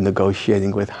now they're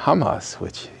negotiating with Hamas,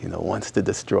 which wants to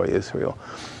destroy Israel.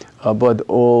 But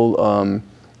all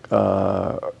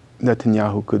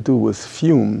Netanyahu could do was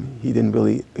fume.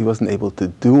 He wasn't able to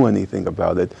do anything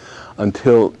about it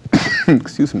until,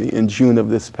 excuse me, in June of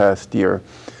this past year,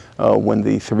 when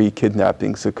the 3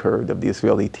 kidnappings occurred of the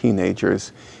Israeli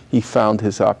teenagers. He found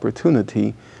his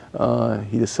opportunity.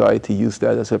 He decided to use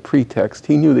that as a pretext.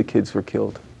 He knew the kids were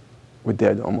killed, were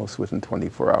dead almost within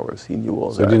 24 hours. He knew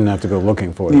all that. So he didn't have to go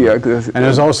looking for them. Yeah, and it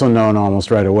was also known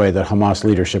almost right away that Hamas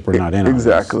leadership were not in on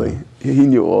exactly. this, so. He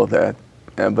knew all that.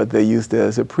 But they used it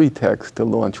as a pretext to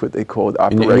launch what they called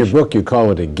Operation. In your book, you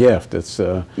call it a gift. It's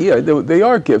yeah, they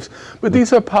are gifts. But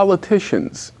these are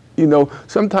politicians.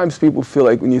 Sometimes people feel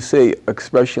like when you say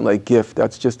expression like gift,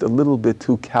 that's just a little bit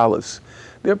too callous.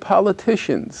 They're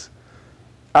politicians.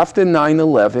 After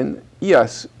 9/11,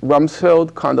 yes,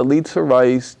 Rumsfeld, Condoleezza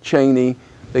Rice, Cheney,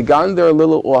 they got in their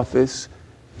little office,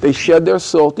 they shed their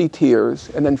salty tears,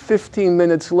 and then 15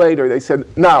 minutes later they said,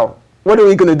 now, what are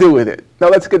we going to do with it? Now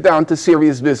let's get down to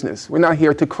serious business. We're not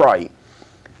here to cry.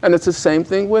 And it's the same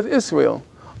thing with Israel.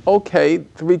 Okay,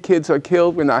 3 kids are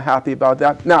killed, we're not happy about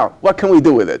that. Now, what can we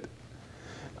do with it?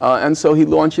 And so he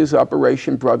launches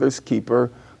Operation Brother's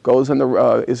Keeper, goes on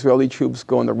the Israeli troops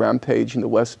go on the rampage in the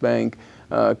West Bank,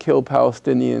 kill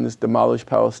Palestinians, demolish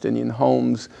Palestinian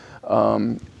homes,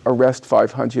 arrest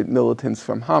 500 militants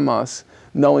from Hamas,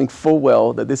 knowing full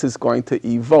well that this is going to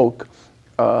evoke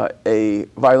a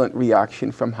violent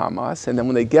reaction from Hamas. And then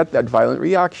when they get that violent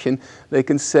reaction, they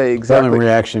can say exactly... Violent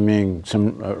reaction meaning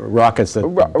some rockets that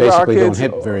basically don't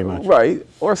hit very much. Right,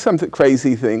 or some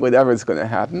crazy thing, whatever is going to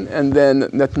happen. And then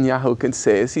Netanyahu can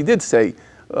say, as he did say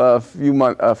a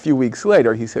few weeks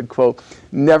later, he said, quote,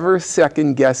 never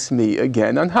second guess me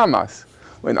again on Hamas.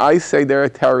 When I say they're a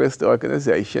terrorist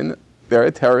organization, they're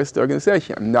a terrorist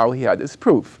organization. And now he had his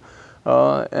proof.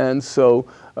 And so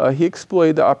he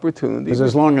exploited the opportunity. Because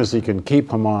as long as he can keep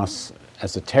Hamas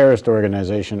as a terrorist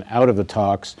organization out of the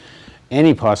talks,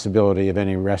 any possibility of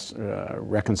any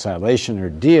reconciliation or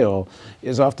deal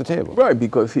is off the table. Right,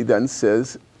 because he then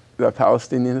says the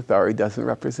Palestinian Authority doesn't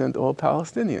represent all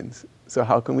Palestinians. So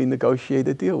how can we negotiate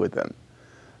a deal with them?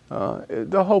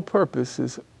 The whole purpose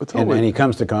is... And he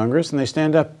comes to Congress and they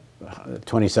stand up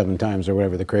 27 times or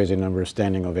whatever the crazy number of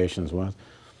standing ovations was.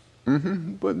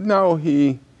 Mm-hmm. But now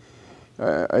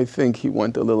I think he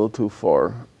went a little too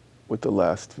far with the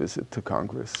last visit to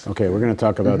Congress. Okay, we're going to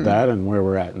talk about that and where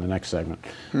we're at in the next segment.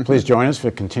 Please join us for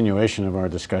a continuation of our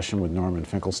discussion with Norman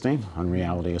Finkelstein on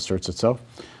Reality Asserts Itself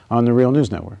on the Real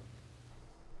News Network.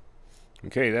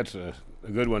 Okay, that's a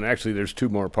good one. Actually, there's 2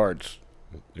 more parts.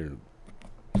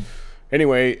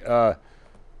 Anyway,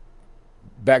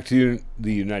 back to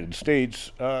the United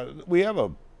States, we have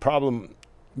a problem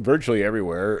virtually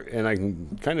everywhere, and I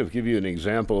can kind of give you an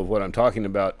example of what I'm talking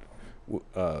about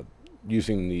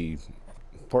using the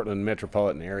Portland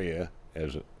metropolitan area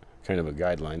as a kind of a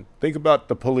guideline. Think about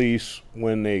the police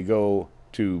when they go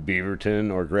to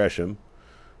Beaverton or Gresham.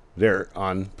 They're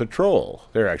on patrol.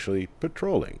 They're actually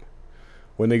patrolling.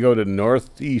 When they go to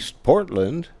Northeast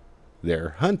Portland,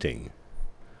 they're hunting.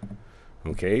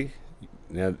 Okay?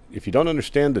 Now, if you don't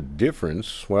understand the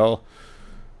difference, well,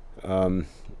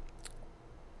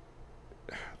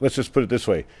 let's just put it this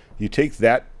way. You take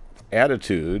that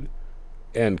attitude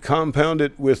and compound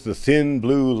it with the thin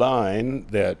blue line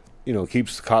that, you know,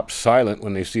 keeps the cops silent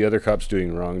when they see other cops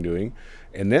doing wrongdoing,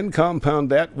 and then compound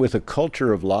that with a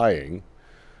culture of lying.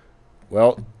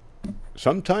 Well,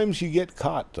 sometimes you get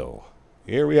caught, though.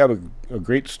 Here we have a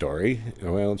great story.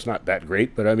 Well, it's not that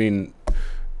great, but I mean,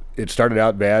 it started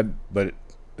out bad, but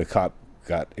the cop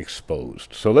got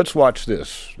exposed. So let's watch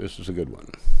this. This is a good one.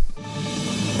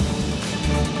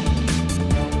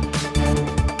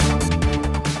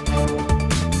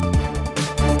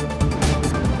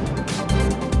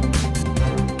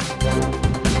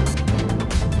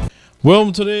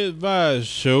 Welcome to the Advised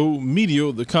Show,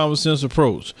 Media, the Common Sense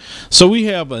Approach. So we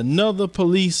have another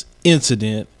police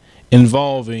incident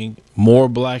involving more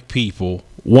black people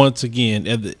once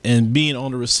again and being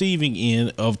on the receiving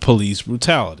end of police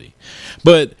brutality.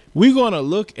 But we're going to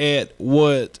look at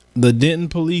what the Denton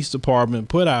Police Department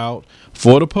put out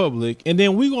for the public, and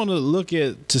then we're going to look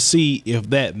at to see if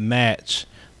that match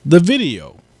the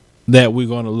video that we're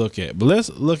going to look at. But let's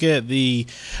look at the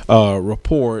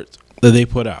report that they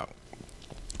put out.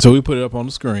 So we put it up on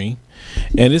the screen,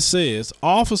 and it says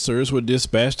officers were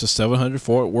dispatched to 700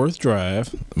 Fort Worth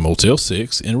Drive, Motel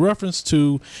 6, in reference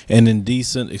to an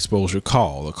indecent exposure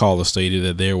call. The caller stated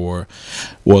that there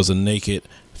was a naked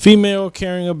female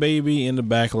carrying a baby in the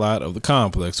back lot of the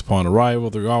complex. Upon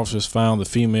arrival, the officers found the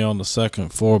female on the second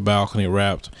floor balcony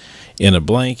wrapped in a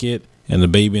blanket and the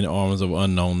baby in the arms of an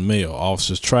unknown male.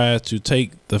 Officers tried to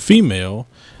take the female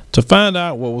to find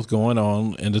out what was going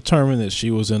on and determined that she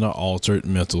was in an altered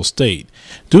mental state.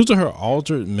 Due to her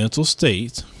altered mental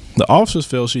state, the officers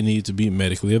felt she needed to be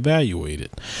medically evaluated.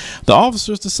 The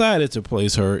officers decided to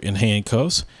place her in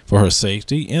handcuffs for her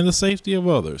safety and the safety of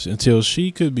others until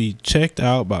she could be checked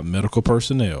out by medical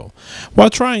personnel. While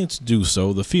trying to do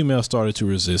so, the female started to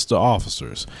resist the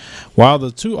officers. While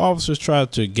the two officers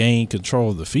tried to gain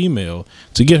control of the female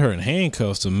to get her in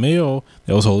handcuffs, the male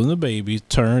that was holding the baby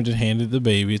turned and handed the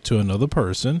baby to another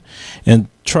person and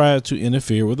tried to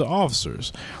interfere with the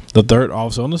officers. The third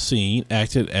officer on the scene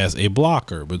acted as a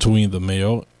blocker between the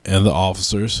male and the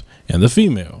officers and the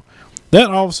female. That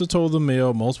officer told the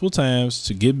male multiple times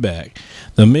to get back.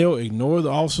 The male ignored the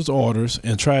officer's orders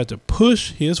and tried to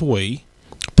push his way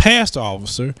past the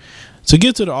officer to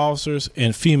get to the officers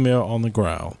and female on the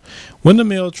ground. When the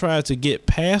male tried to get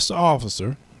past the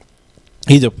officer,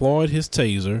 he deployed his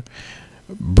taser,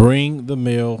 bring the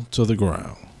male to the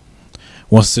ground.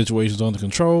 Once the situation was under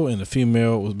control and the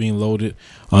female was being loaded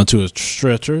onto a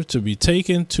stretcher to be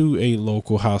taken to a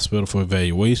local hospital for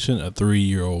evaluation, a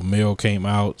 3-year-old male came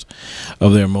out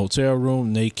of their motel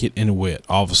room naked and wet.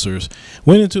 Officers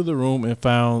went into the room and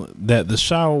found that the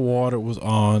shower water was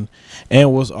on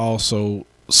and was also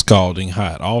scalding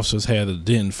hot. Officers had the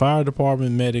Denton Fire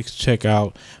Department medics check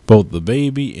out both the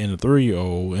baby and the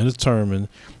 3-year-old and determined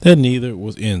that neither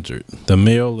was injured. The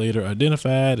male, later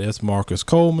identified as Marcus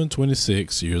Coleman,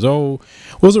 26 years old,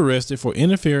 was arrested for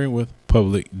interfering with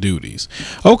public duties.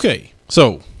 Okay,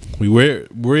 so we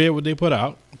read what they put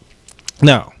out.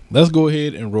 Now, let's go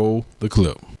ahead and roll the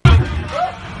clip. Listen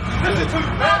to me,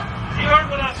 man. You heard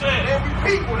what I said. And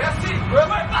we people, that's it, bro.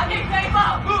 We're fucking came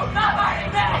up. Look, not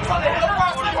hurting that. I'm trying to help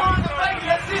out.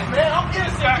 That's it, man. I'm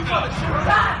innocent. You got shit.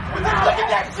 Look at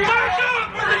that shit. Back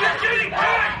up. You're getting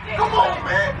back. Come on,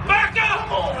 man. Back up.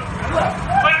 Come on.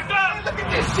 Back up. Look at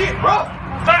this shit, bro.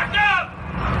 Back up.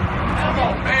 Come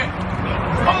on, man.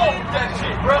 Come on with that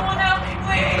shit, bro. Someone help me,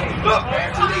 please. Look,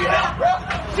 man. She need help, bro.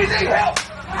 She need help.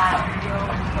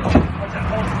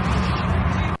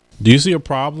 Do you see a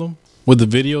problem with the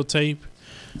videotape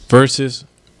versus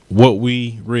what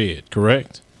we read,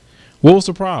 correct? What was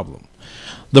the problem?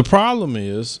 The problem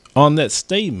is on that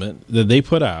statement that they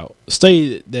put out,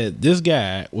 stated that this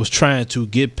guy was trying to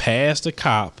get past a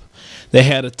cop that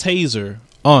had a taser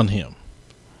on him.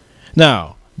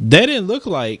 Now, that didn't look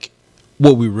like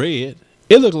what we read.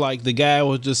 It looked like the guy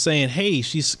was just saying, hey,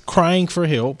 she's crying for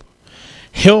help.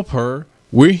 Help her.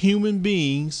 We're human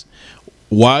beings.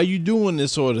 Why are you doing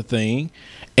this sort of thing?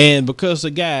 And because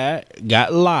the guy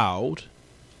got loud,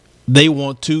 they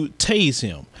want to tase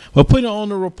him. But put it on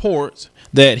the report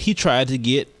that he tried to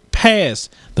get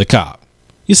past the cop.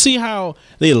 You see how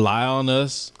they lie on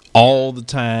us all the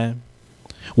time?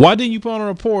 Why didn't you put on a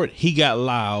report? He got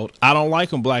loud. I don't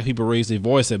like when black people raise their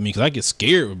voice at me because I get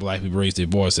scared when black people raise their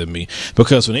voice at me,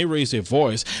 because when they raise their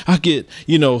voice, I get,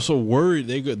 so worried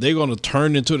they're going to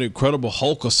turn into the Incredible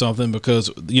Hulk or something because,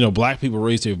 black people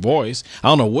raise their voice. I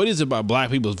don't know what is it about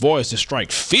black people's voice to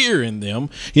strike fear in them.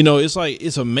 It's like,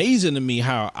 it's amazing to me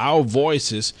how our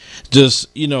voices just,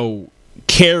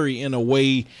 carry in a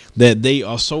way that they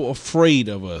are so afraid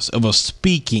of us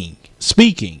speaking.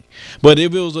 But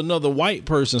if it was another white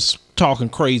person talking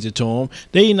crazy to them,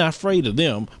 they ain't not afraid of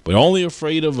them, but only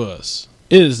afraid of us.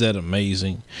 Is that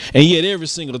amazing? And yet every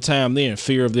single time they're in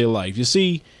fear of their life. You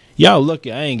see, y'all lucky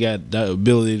I ain't got the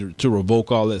ability to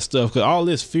revoke all that stuff, because all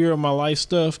this fear of my life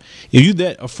stuff, if you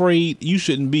that afraid, you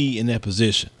shouldn't be in that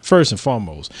position, first and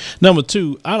foremost. Number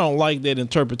two, I don't like that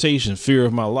interpretation, fear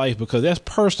of my life, because that's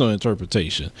personal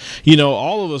interpretation. You know,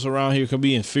 all of us around here can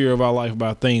be in fear of our life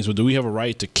about things, but do we have a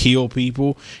right to kill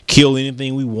people, kill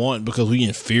anything we want because we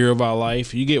in fear of our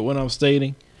life? You get what I'm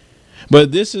stating?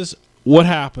 But this is what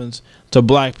happens to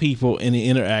black people in the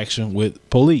interaction with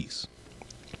police.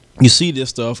 You see this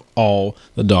stuff all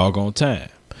the doggone time.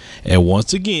 And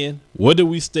once again, what do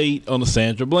we state on the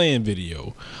Sandra Bland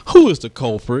video? Who is the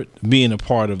culprit being a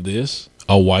part of this?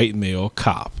 A white male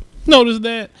cop. Notice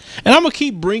that? And I'm going to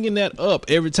keep bringing that up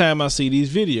every time I see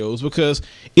these videos, because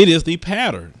it is the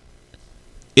pattern.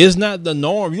 It's not the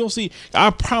norm. You don't see,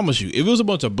 I promise you, if it was a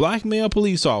bunch of black male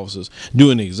police officers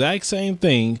doing the exact same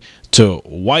thing to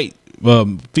white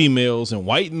females and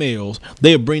white males,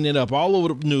 they'll bring it up all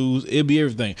over the news. It'll be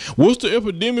everything. What's the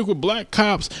epidemic with black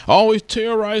cops always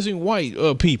terrorizing white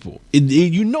people?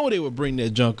 You know they would bring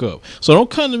that junk up. So don't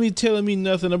come to me telling me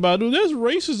nothing about, dude, that's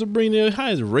racist to bring that. How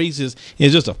is racist?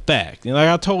 It's just a fact. And like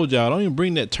I told y'all, don't even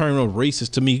bring that term of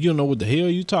racist to me. You don't know what the hell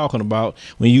you talking about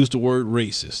when you use the word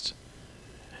racist.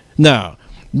 Now,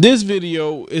 this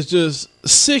video is just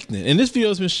sickening, and this video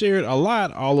has been shared a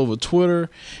lot all over Twitter,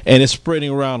 and it's spreading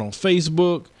around on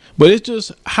Facebook. But it's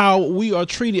just how we are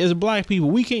treated as black people.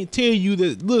 We can't tell you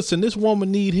that, listen, this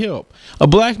woman need help. A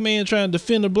black man trying to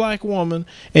defend a black woman,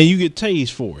 and you get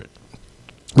tased for it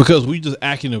because we just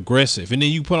acting aggressive. And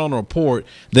then you put on a report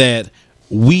that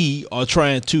we are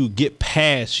trying to get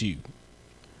past you.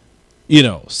 You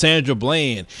know, Sandra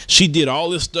Bland, she did all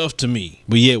this stuff to me,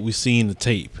 but yet we seen the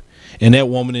tape. And that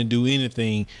woman didn't do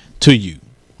anything to you.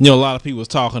 You know, a lot of people was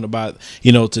talking about,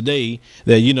 you know, today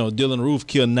that, you know, Dylan Roof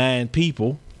killed 9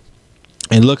 people.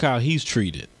 And look how he's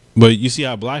treated. But you see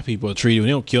how black people are treated when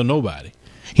they don't kill nobody.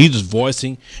 He's just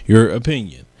voicing your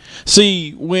opinion.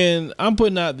 See, when I'm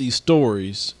putting out these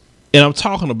stories and I'm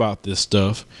talking about this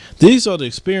stuff, these are the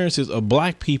experiences of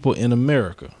black people in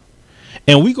America.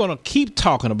 And we're going to keep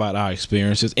talking about our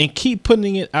experiences and keep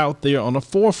putting it out there on the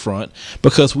forefront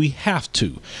because we have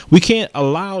to. We can't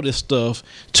allow this stuff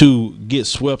to get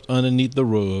swept underneath the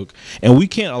rug. And we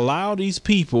can't allow these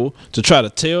people to try to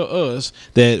tell us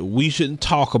that we shouldn't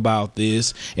talk about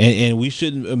this and we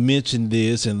shouldn't mention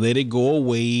this and let it go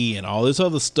away and all this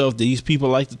other stuff that these people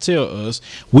like to tell us.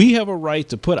 We have a right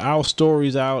to put our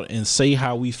stories out and say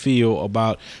how we feel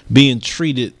about being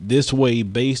treated this way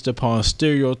based upon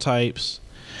stereotypes,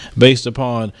 based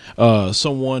upon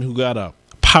someone who got a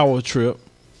power trip.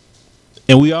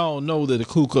 And we all know that the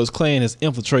Ku Klux Klan has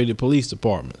infiltrated police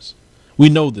departments. We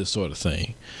know this sort of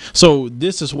thing. So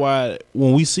this is why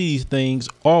when we see these things,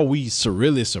 are we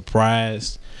really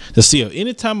surprised to see if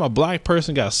anytime a black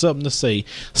person got something to say,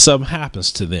 something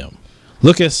happens to them.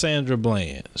 Look at Sandra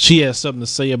Bland. She has something to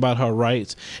say about her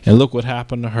rights, and look what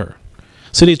happened to her.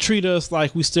 So they treat us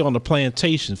like we still on the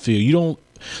plantation field. You don't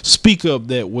speak up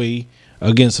that way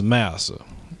against a master,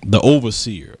 the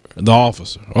overseer, the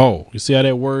officer. Oh, you see how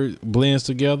that word blends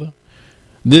together?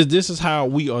 This is how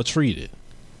we are treated.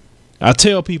 I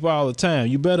tell people all the time,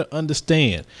 you better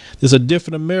understand there's a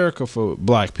different America for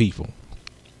black people.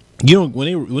 You know,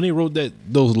 when they wrote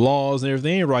those laws and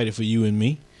everything, they ain't write it for you and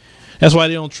me. That's why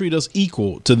they don't treat us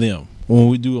equal to them when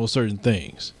we do certain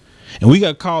things. And we got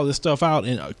to call this stuff out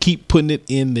and keep putting it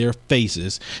in their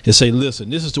faces and say,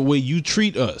 listen, this is the way you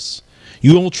treat us.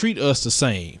 You don't treat us the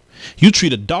same. You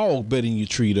treat a dog better than you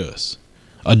treat us.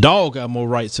 A dog got more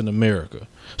rights in America.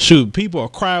 Shoot, people will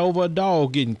cry over a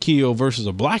dog getting killed versus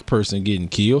a black person getting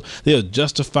killed. They'll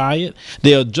justify it.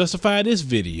 They'll justify this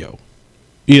video.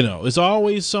 You know, it's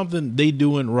always something they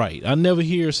doing right. I never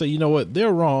hear say, you know what,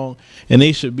 they're wrong and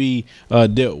they should be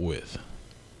dealt with.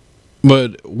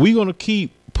 But we're going to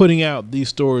keep putting out these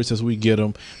stories as we get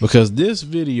them, because this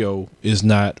video is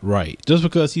not right. Just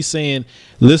because he's saying,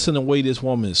 listen to the way this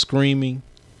woman is screaming,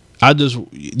 I just,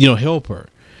 you know, help her.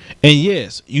 And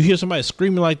yes, you hear somebody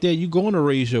screaming like that, you're going to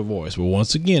raise your voice. But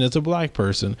once again, as a black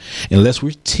person, unless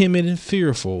we're timid and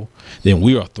fearful, then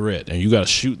we are a threat, and you got to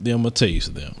shoot them or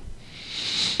tase them.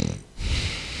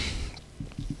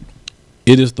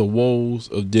 It is the woes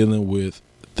of dealing with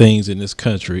things in this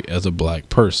country as a black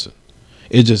person.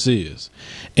 It just is.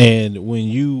 And when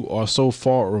you are so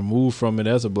far removed from it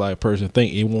as a black person,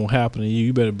 think it won't happen to you.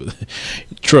 You better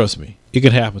trust me. It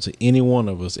could happen to any one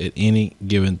of us at any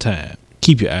given time.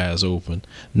 keep your eyes open.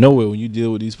 Know it when you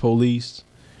deal with these police.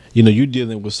 You know, you're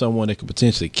dealing with someone that could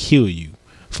potentially kill you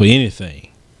for anything.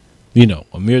 You know,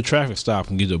 a mere traffic stop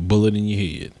can get a bullet in your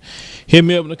head. Hit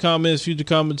me up in the comments, future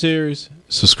commentaries.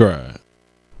 Subscribe.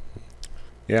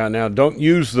 Yeah, now don't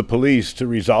use the police to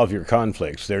resolve your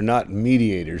conflicts. They're not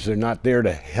mediators. They're not there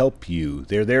to help you.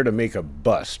 They're there to make a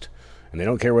bust. And they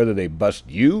don't care whether they bust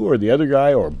you or the other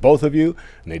guy or both of you.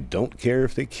 And they don't care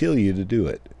if they kill you to do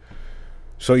it.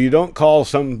 So you don't call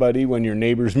somebody when your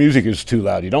neighbor's music is too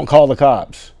loud. You don't call the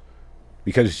cops.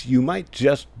 Because you might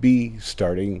just be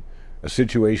starting a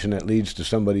situation that leads to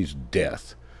somebody's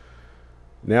death.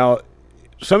 Now,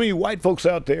 some of you white folks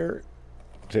out there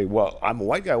say, well, I'm a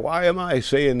white guy. Why am I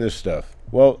saying this stuff?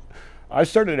 Well, I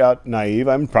started out naive.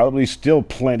 I'm probably still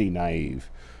plenty naive.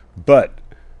 But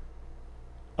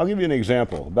I'll give you an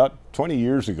example. About 20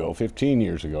 years ago, 15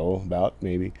 years ago, about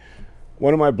maybe,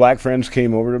 one of my black friends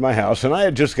came over to my house, and I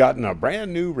had just gotten a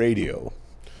brand new radio.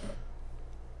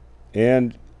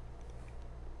 And,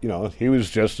 you know, he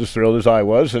was just as thrilled as I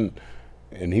was, and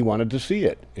he wanted to see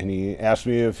it. And he asked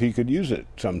me if he could use it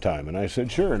sometime. And I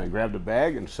said, sure. And I grabbed a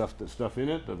bag and stuffed the stuff in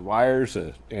it, the wires,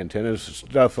 the antennas,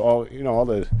 stuff, all, you know, all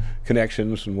the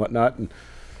connections and whatnot.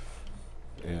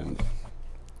 And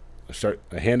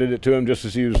I handed it to him just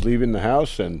as he was leaving the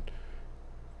house, and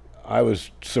I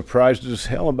was surprised as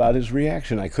hell about his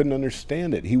reaction. I couldn't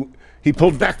understand it. He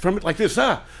pulled back from it like this,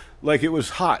 like it was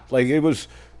hot, like it was,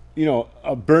 you know,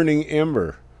 a burning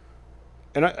ember.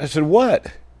 And I said,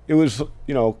 what? It was,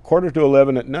 you know,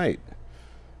 11:45 at night.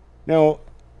 Now,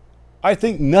 I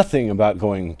think nothing about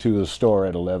going to the store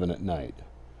at 11 at night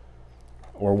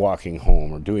or walking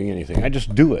home or doing anything. I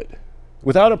just do it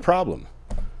without a problem.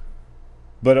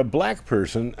 But a black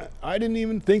person, I didn't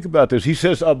even think about this. He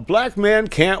says, a black man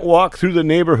can't walk through the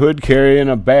neighborhood carrying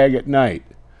a bag at night.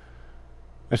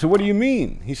 I said, what do you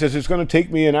mean? He says, it's going to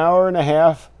take me an hour and a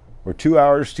half or 2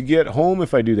 hours to get home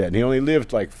if I do that. And he only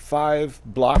lived like 5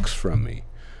 blocks from me.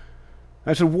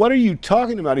 I said, what are you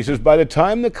talking about? He says, by the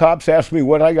time the cops ask me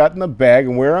what I got in the bag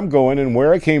and where I'm going and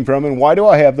where I came from and why do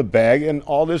I have the bag and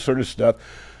all this sort of stuff,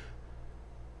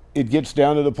 it gets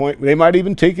down to the point they might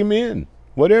even take him in.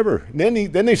 Whatever. Then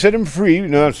they set him free. You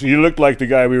know, so you look like the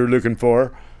guy we were looking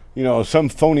for. You know, some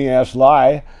phony ass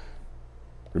lie.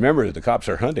 Remember, the cops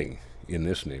are hunting in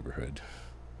this neighborhood.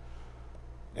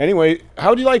 Anyway, how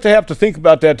would you like to have to think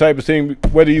about that type of thing,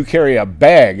 whether you carry a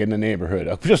bag in the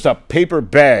neighborhood, just a paper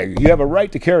bag? You have a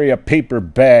right to carry a paper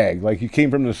bag, like you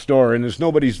came from the store, and it's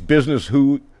nobody's business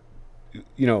who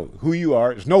you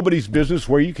are. It's nobody's business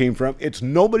where you came from. It's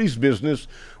nobody's business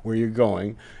where you're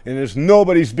going. And it's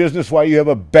nobody's business why you have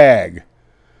a bag.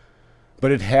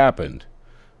 But it happened.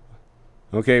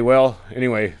 Okay, well,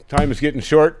 anyway, time is getting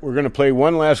short. We're going to play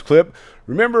one last clip.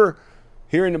 Remember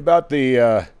hearing about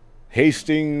the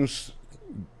Hastings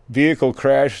vehicle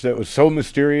crash that was so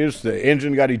mysterious? The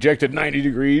engine got ejected 90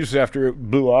 degrees after it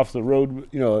blew off the road.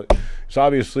 You know, it's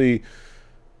obviously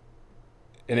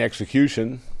an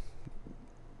execution.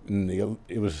 And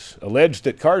it was alleged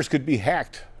that cars could be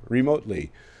hacked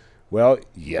remotely. Well,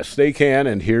 yes, they can,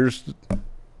 and here's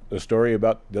the story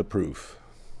about the proof.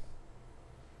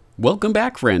 Welcome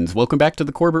back, friends. Welcome back to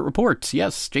the Corbett Report.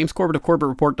 Yes, James Corbett of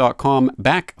CorbettReport.com,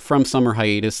 back from summer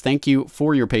hiatus. Thank you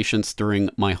for your patience during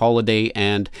my holiday,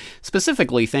 and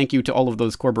specifically thank you to all of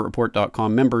those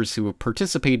CorbettReport.com members who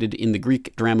participated in the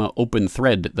Greek drama open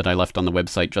thread that I left on the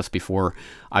website just before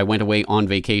I went away on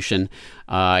vacation.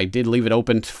 I did leave it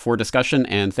open for discussion,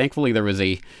 and thankfully there was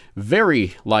a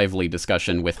very lively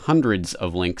discussion with hundreds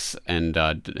of links and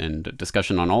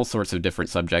discussion on all sorts of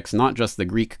different subjects, not just the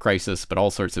Greek crisis, but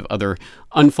all sorts of other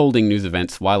unfolding news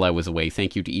events while I was away.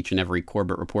 Thank you to each and every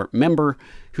Corbett Report member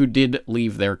who did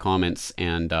leave their comments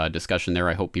and discussion there.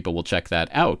 I hope people will check that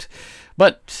out.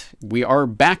 But we are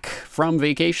back from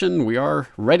vacation. We are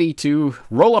ready to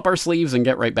roll up our sleeves and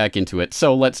get right back into it.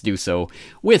 So let's do so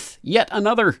with yet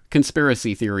another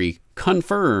conspiracy theory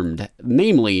confirmed,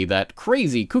 namely that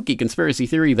crazy, kooky conspiracy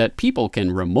theory that people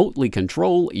can remotely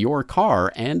control your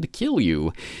car and kill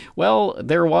you. Well,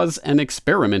 there was an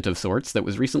experiment of sorts that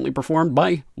was recently performed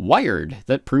by Wired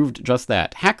that proved just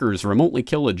that. Hackers remotely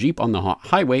kill a Jeep on the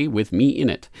highway with me in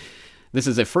it. This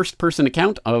is a first-person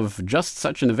account of just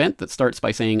such an event that starts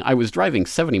by saying, I was driving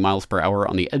 70 miles per hour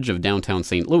on the edge of downtown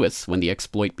St. Louis when the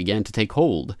exploit began to take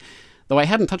hold. Though I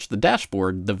hadn't touched the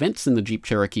dashboard, the vents in the Jeep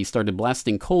Cherokee started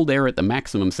blasting cold air at the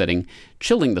maximum setting,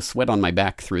 chilling the sweat on my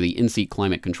back through the in-seat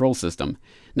climate control system.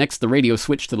 Next, the radio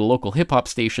switched to the local hip-hop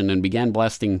station and began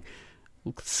blasting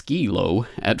ski low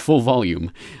at full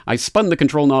volume. I spun the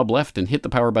control knob left and hit the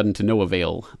power button to no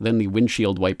avail. Then the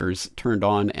windshield wipers turned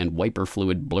on and wiper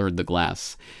fluid blurred the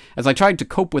glass. As I tried to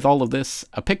cope with all of this,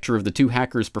 a picture of the two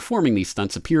hackers performing these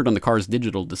stunts appeared on the car's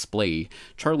digital display.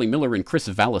 Charlie Miller and Chris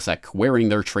Valasek wearing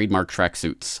their trademark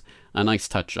tracksuits. A nice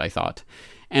touch, I thought.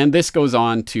 And this goes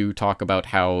on to talk about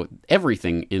how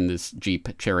everything in this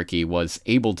Jeep Cherokee was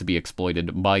able to be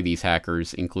exploited by these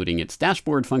hackers, including its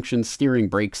dashboard functions, steering,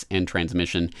 brakes, and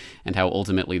transmission, and how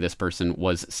ultimately this person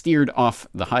was steered off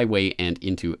the highway and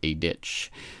into a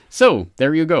ditch. So,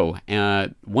 there you go.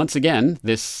 Once again,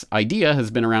 this idea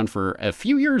has been around for a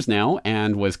few years now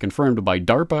and was confirmed by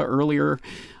DARPA earlier.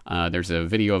 There's a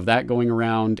video of that going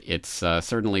around. It's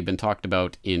certainly been talked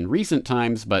about in recent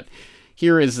times, but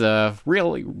here is a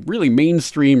really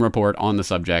mainstream report on the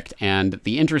subject, and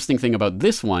the interesting thing about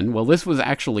this one, well, this was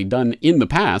actually done in the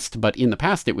past, but in the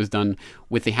past it was done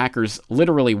with the hackers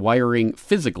literally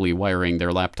physically wiring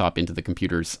their laptop into the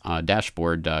computer's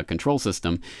dashboard control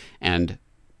system, and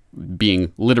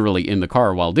being literally in the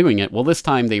car while doing it. Well, this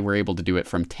time they were able to do it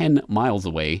from 10 miles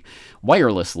away,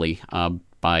 wirelessly,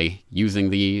 by using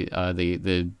the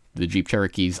Jeep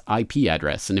Cherokee's IP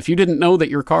address. And if you didn't know that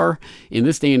your car in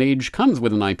this day and age comes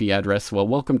with an IP address, well,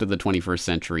 welcome to the 21st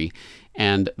century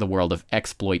and the world of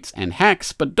exploits and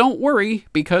hacks. But don't worry,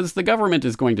 because the government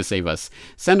is going to save us.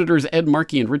 Senators Ed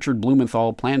Markey and Richard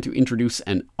Blumenthal plan to introduce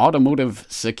an automotive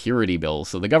security bill.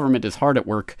 So the government is hard at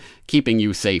work keeping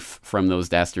you safe from those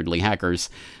dastardly hackers.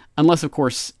 Unless, of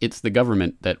course, it's the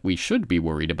government that we should be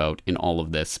worried about in all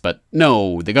of this. But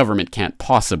no, the government can't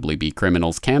possibly be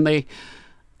criminals, can they?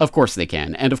 Of course they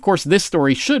can. And of course this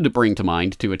story should bring to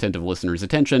mind, to attentive listeners'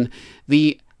 attention,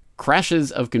 the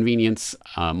crashes of convenience,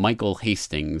 Michael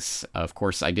Hastings. Of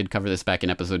course, I did cover this back in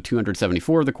episode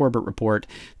 274 of the Corbett Report,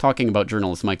 talking about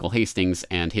journalist Michael Hastings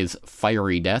and his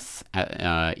fiery death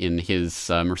in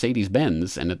his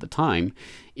Mercedes-Benz. And at the time,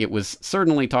 it was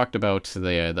certainly talked about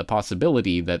the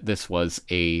possibility that this was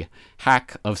a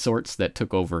hack of sorts that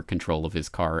took over control of his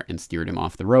car and steered him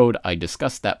off the road. I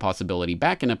discussed that possibility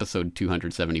back in episode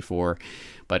 274,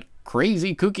 but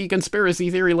crazy kooky conspiracy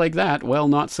theory like that, well,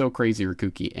 not so crazy or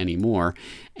kooky anymore.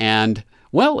 And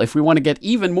well, if we want to get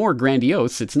even more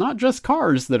grandiose, it's not just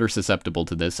cars that are susceptible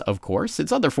to this, of course.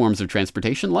 It's other forms of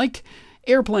transportation like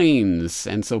airplanes.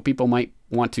 And so people might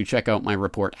want to check out my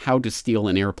report, How to Steal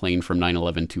an Airplane from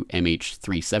 9/11 to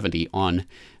MH370, on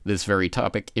this very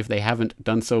topic if they haven't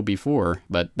done so before.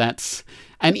 But that's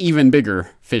an even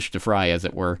bigger fish to fry, as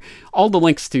it were. All the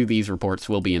links to these reports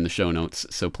will be in the show notes,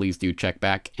 so please do check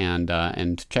back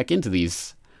and check into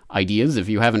these ideas if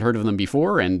you haven't heard of them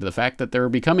before, and the fact that they're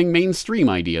becoming mainstream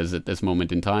ideas at this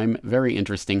moment in time. Very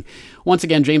interesting. Once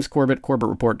again, James Corbett,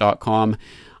 CorbettReport.com.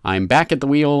 I'm back at the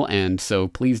wheel, and so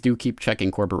please do keep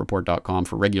checking CorbettReport.com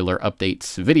for regular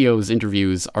updates, videos,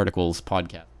 interviews, articles,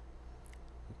 podcasts.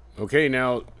 Okay,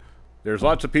 now, there's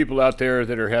lots of people out there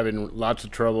that are having lots of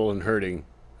trouble and hurting.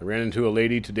 I ran into a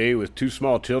lady today with 2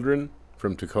 small children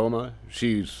from Tacoma.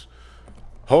 She's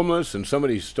homeless, and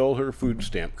somebody stole her food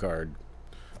stamp card.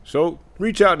 So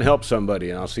reach out and help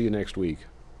somebody, and I'll see you next week.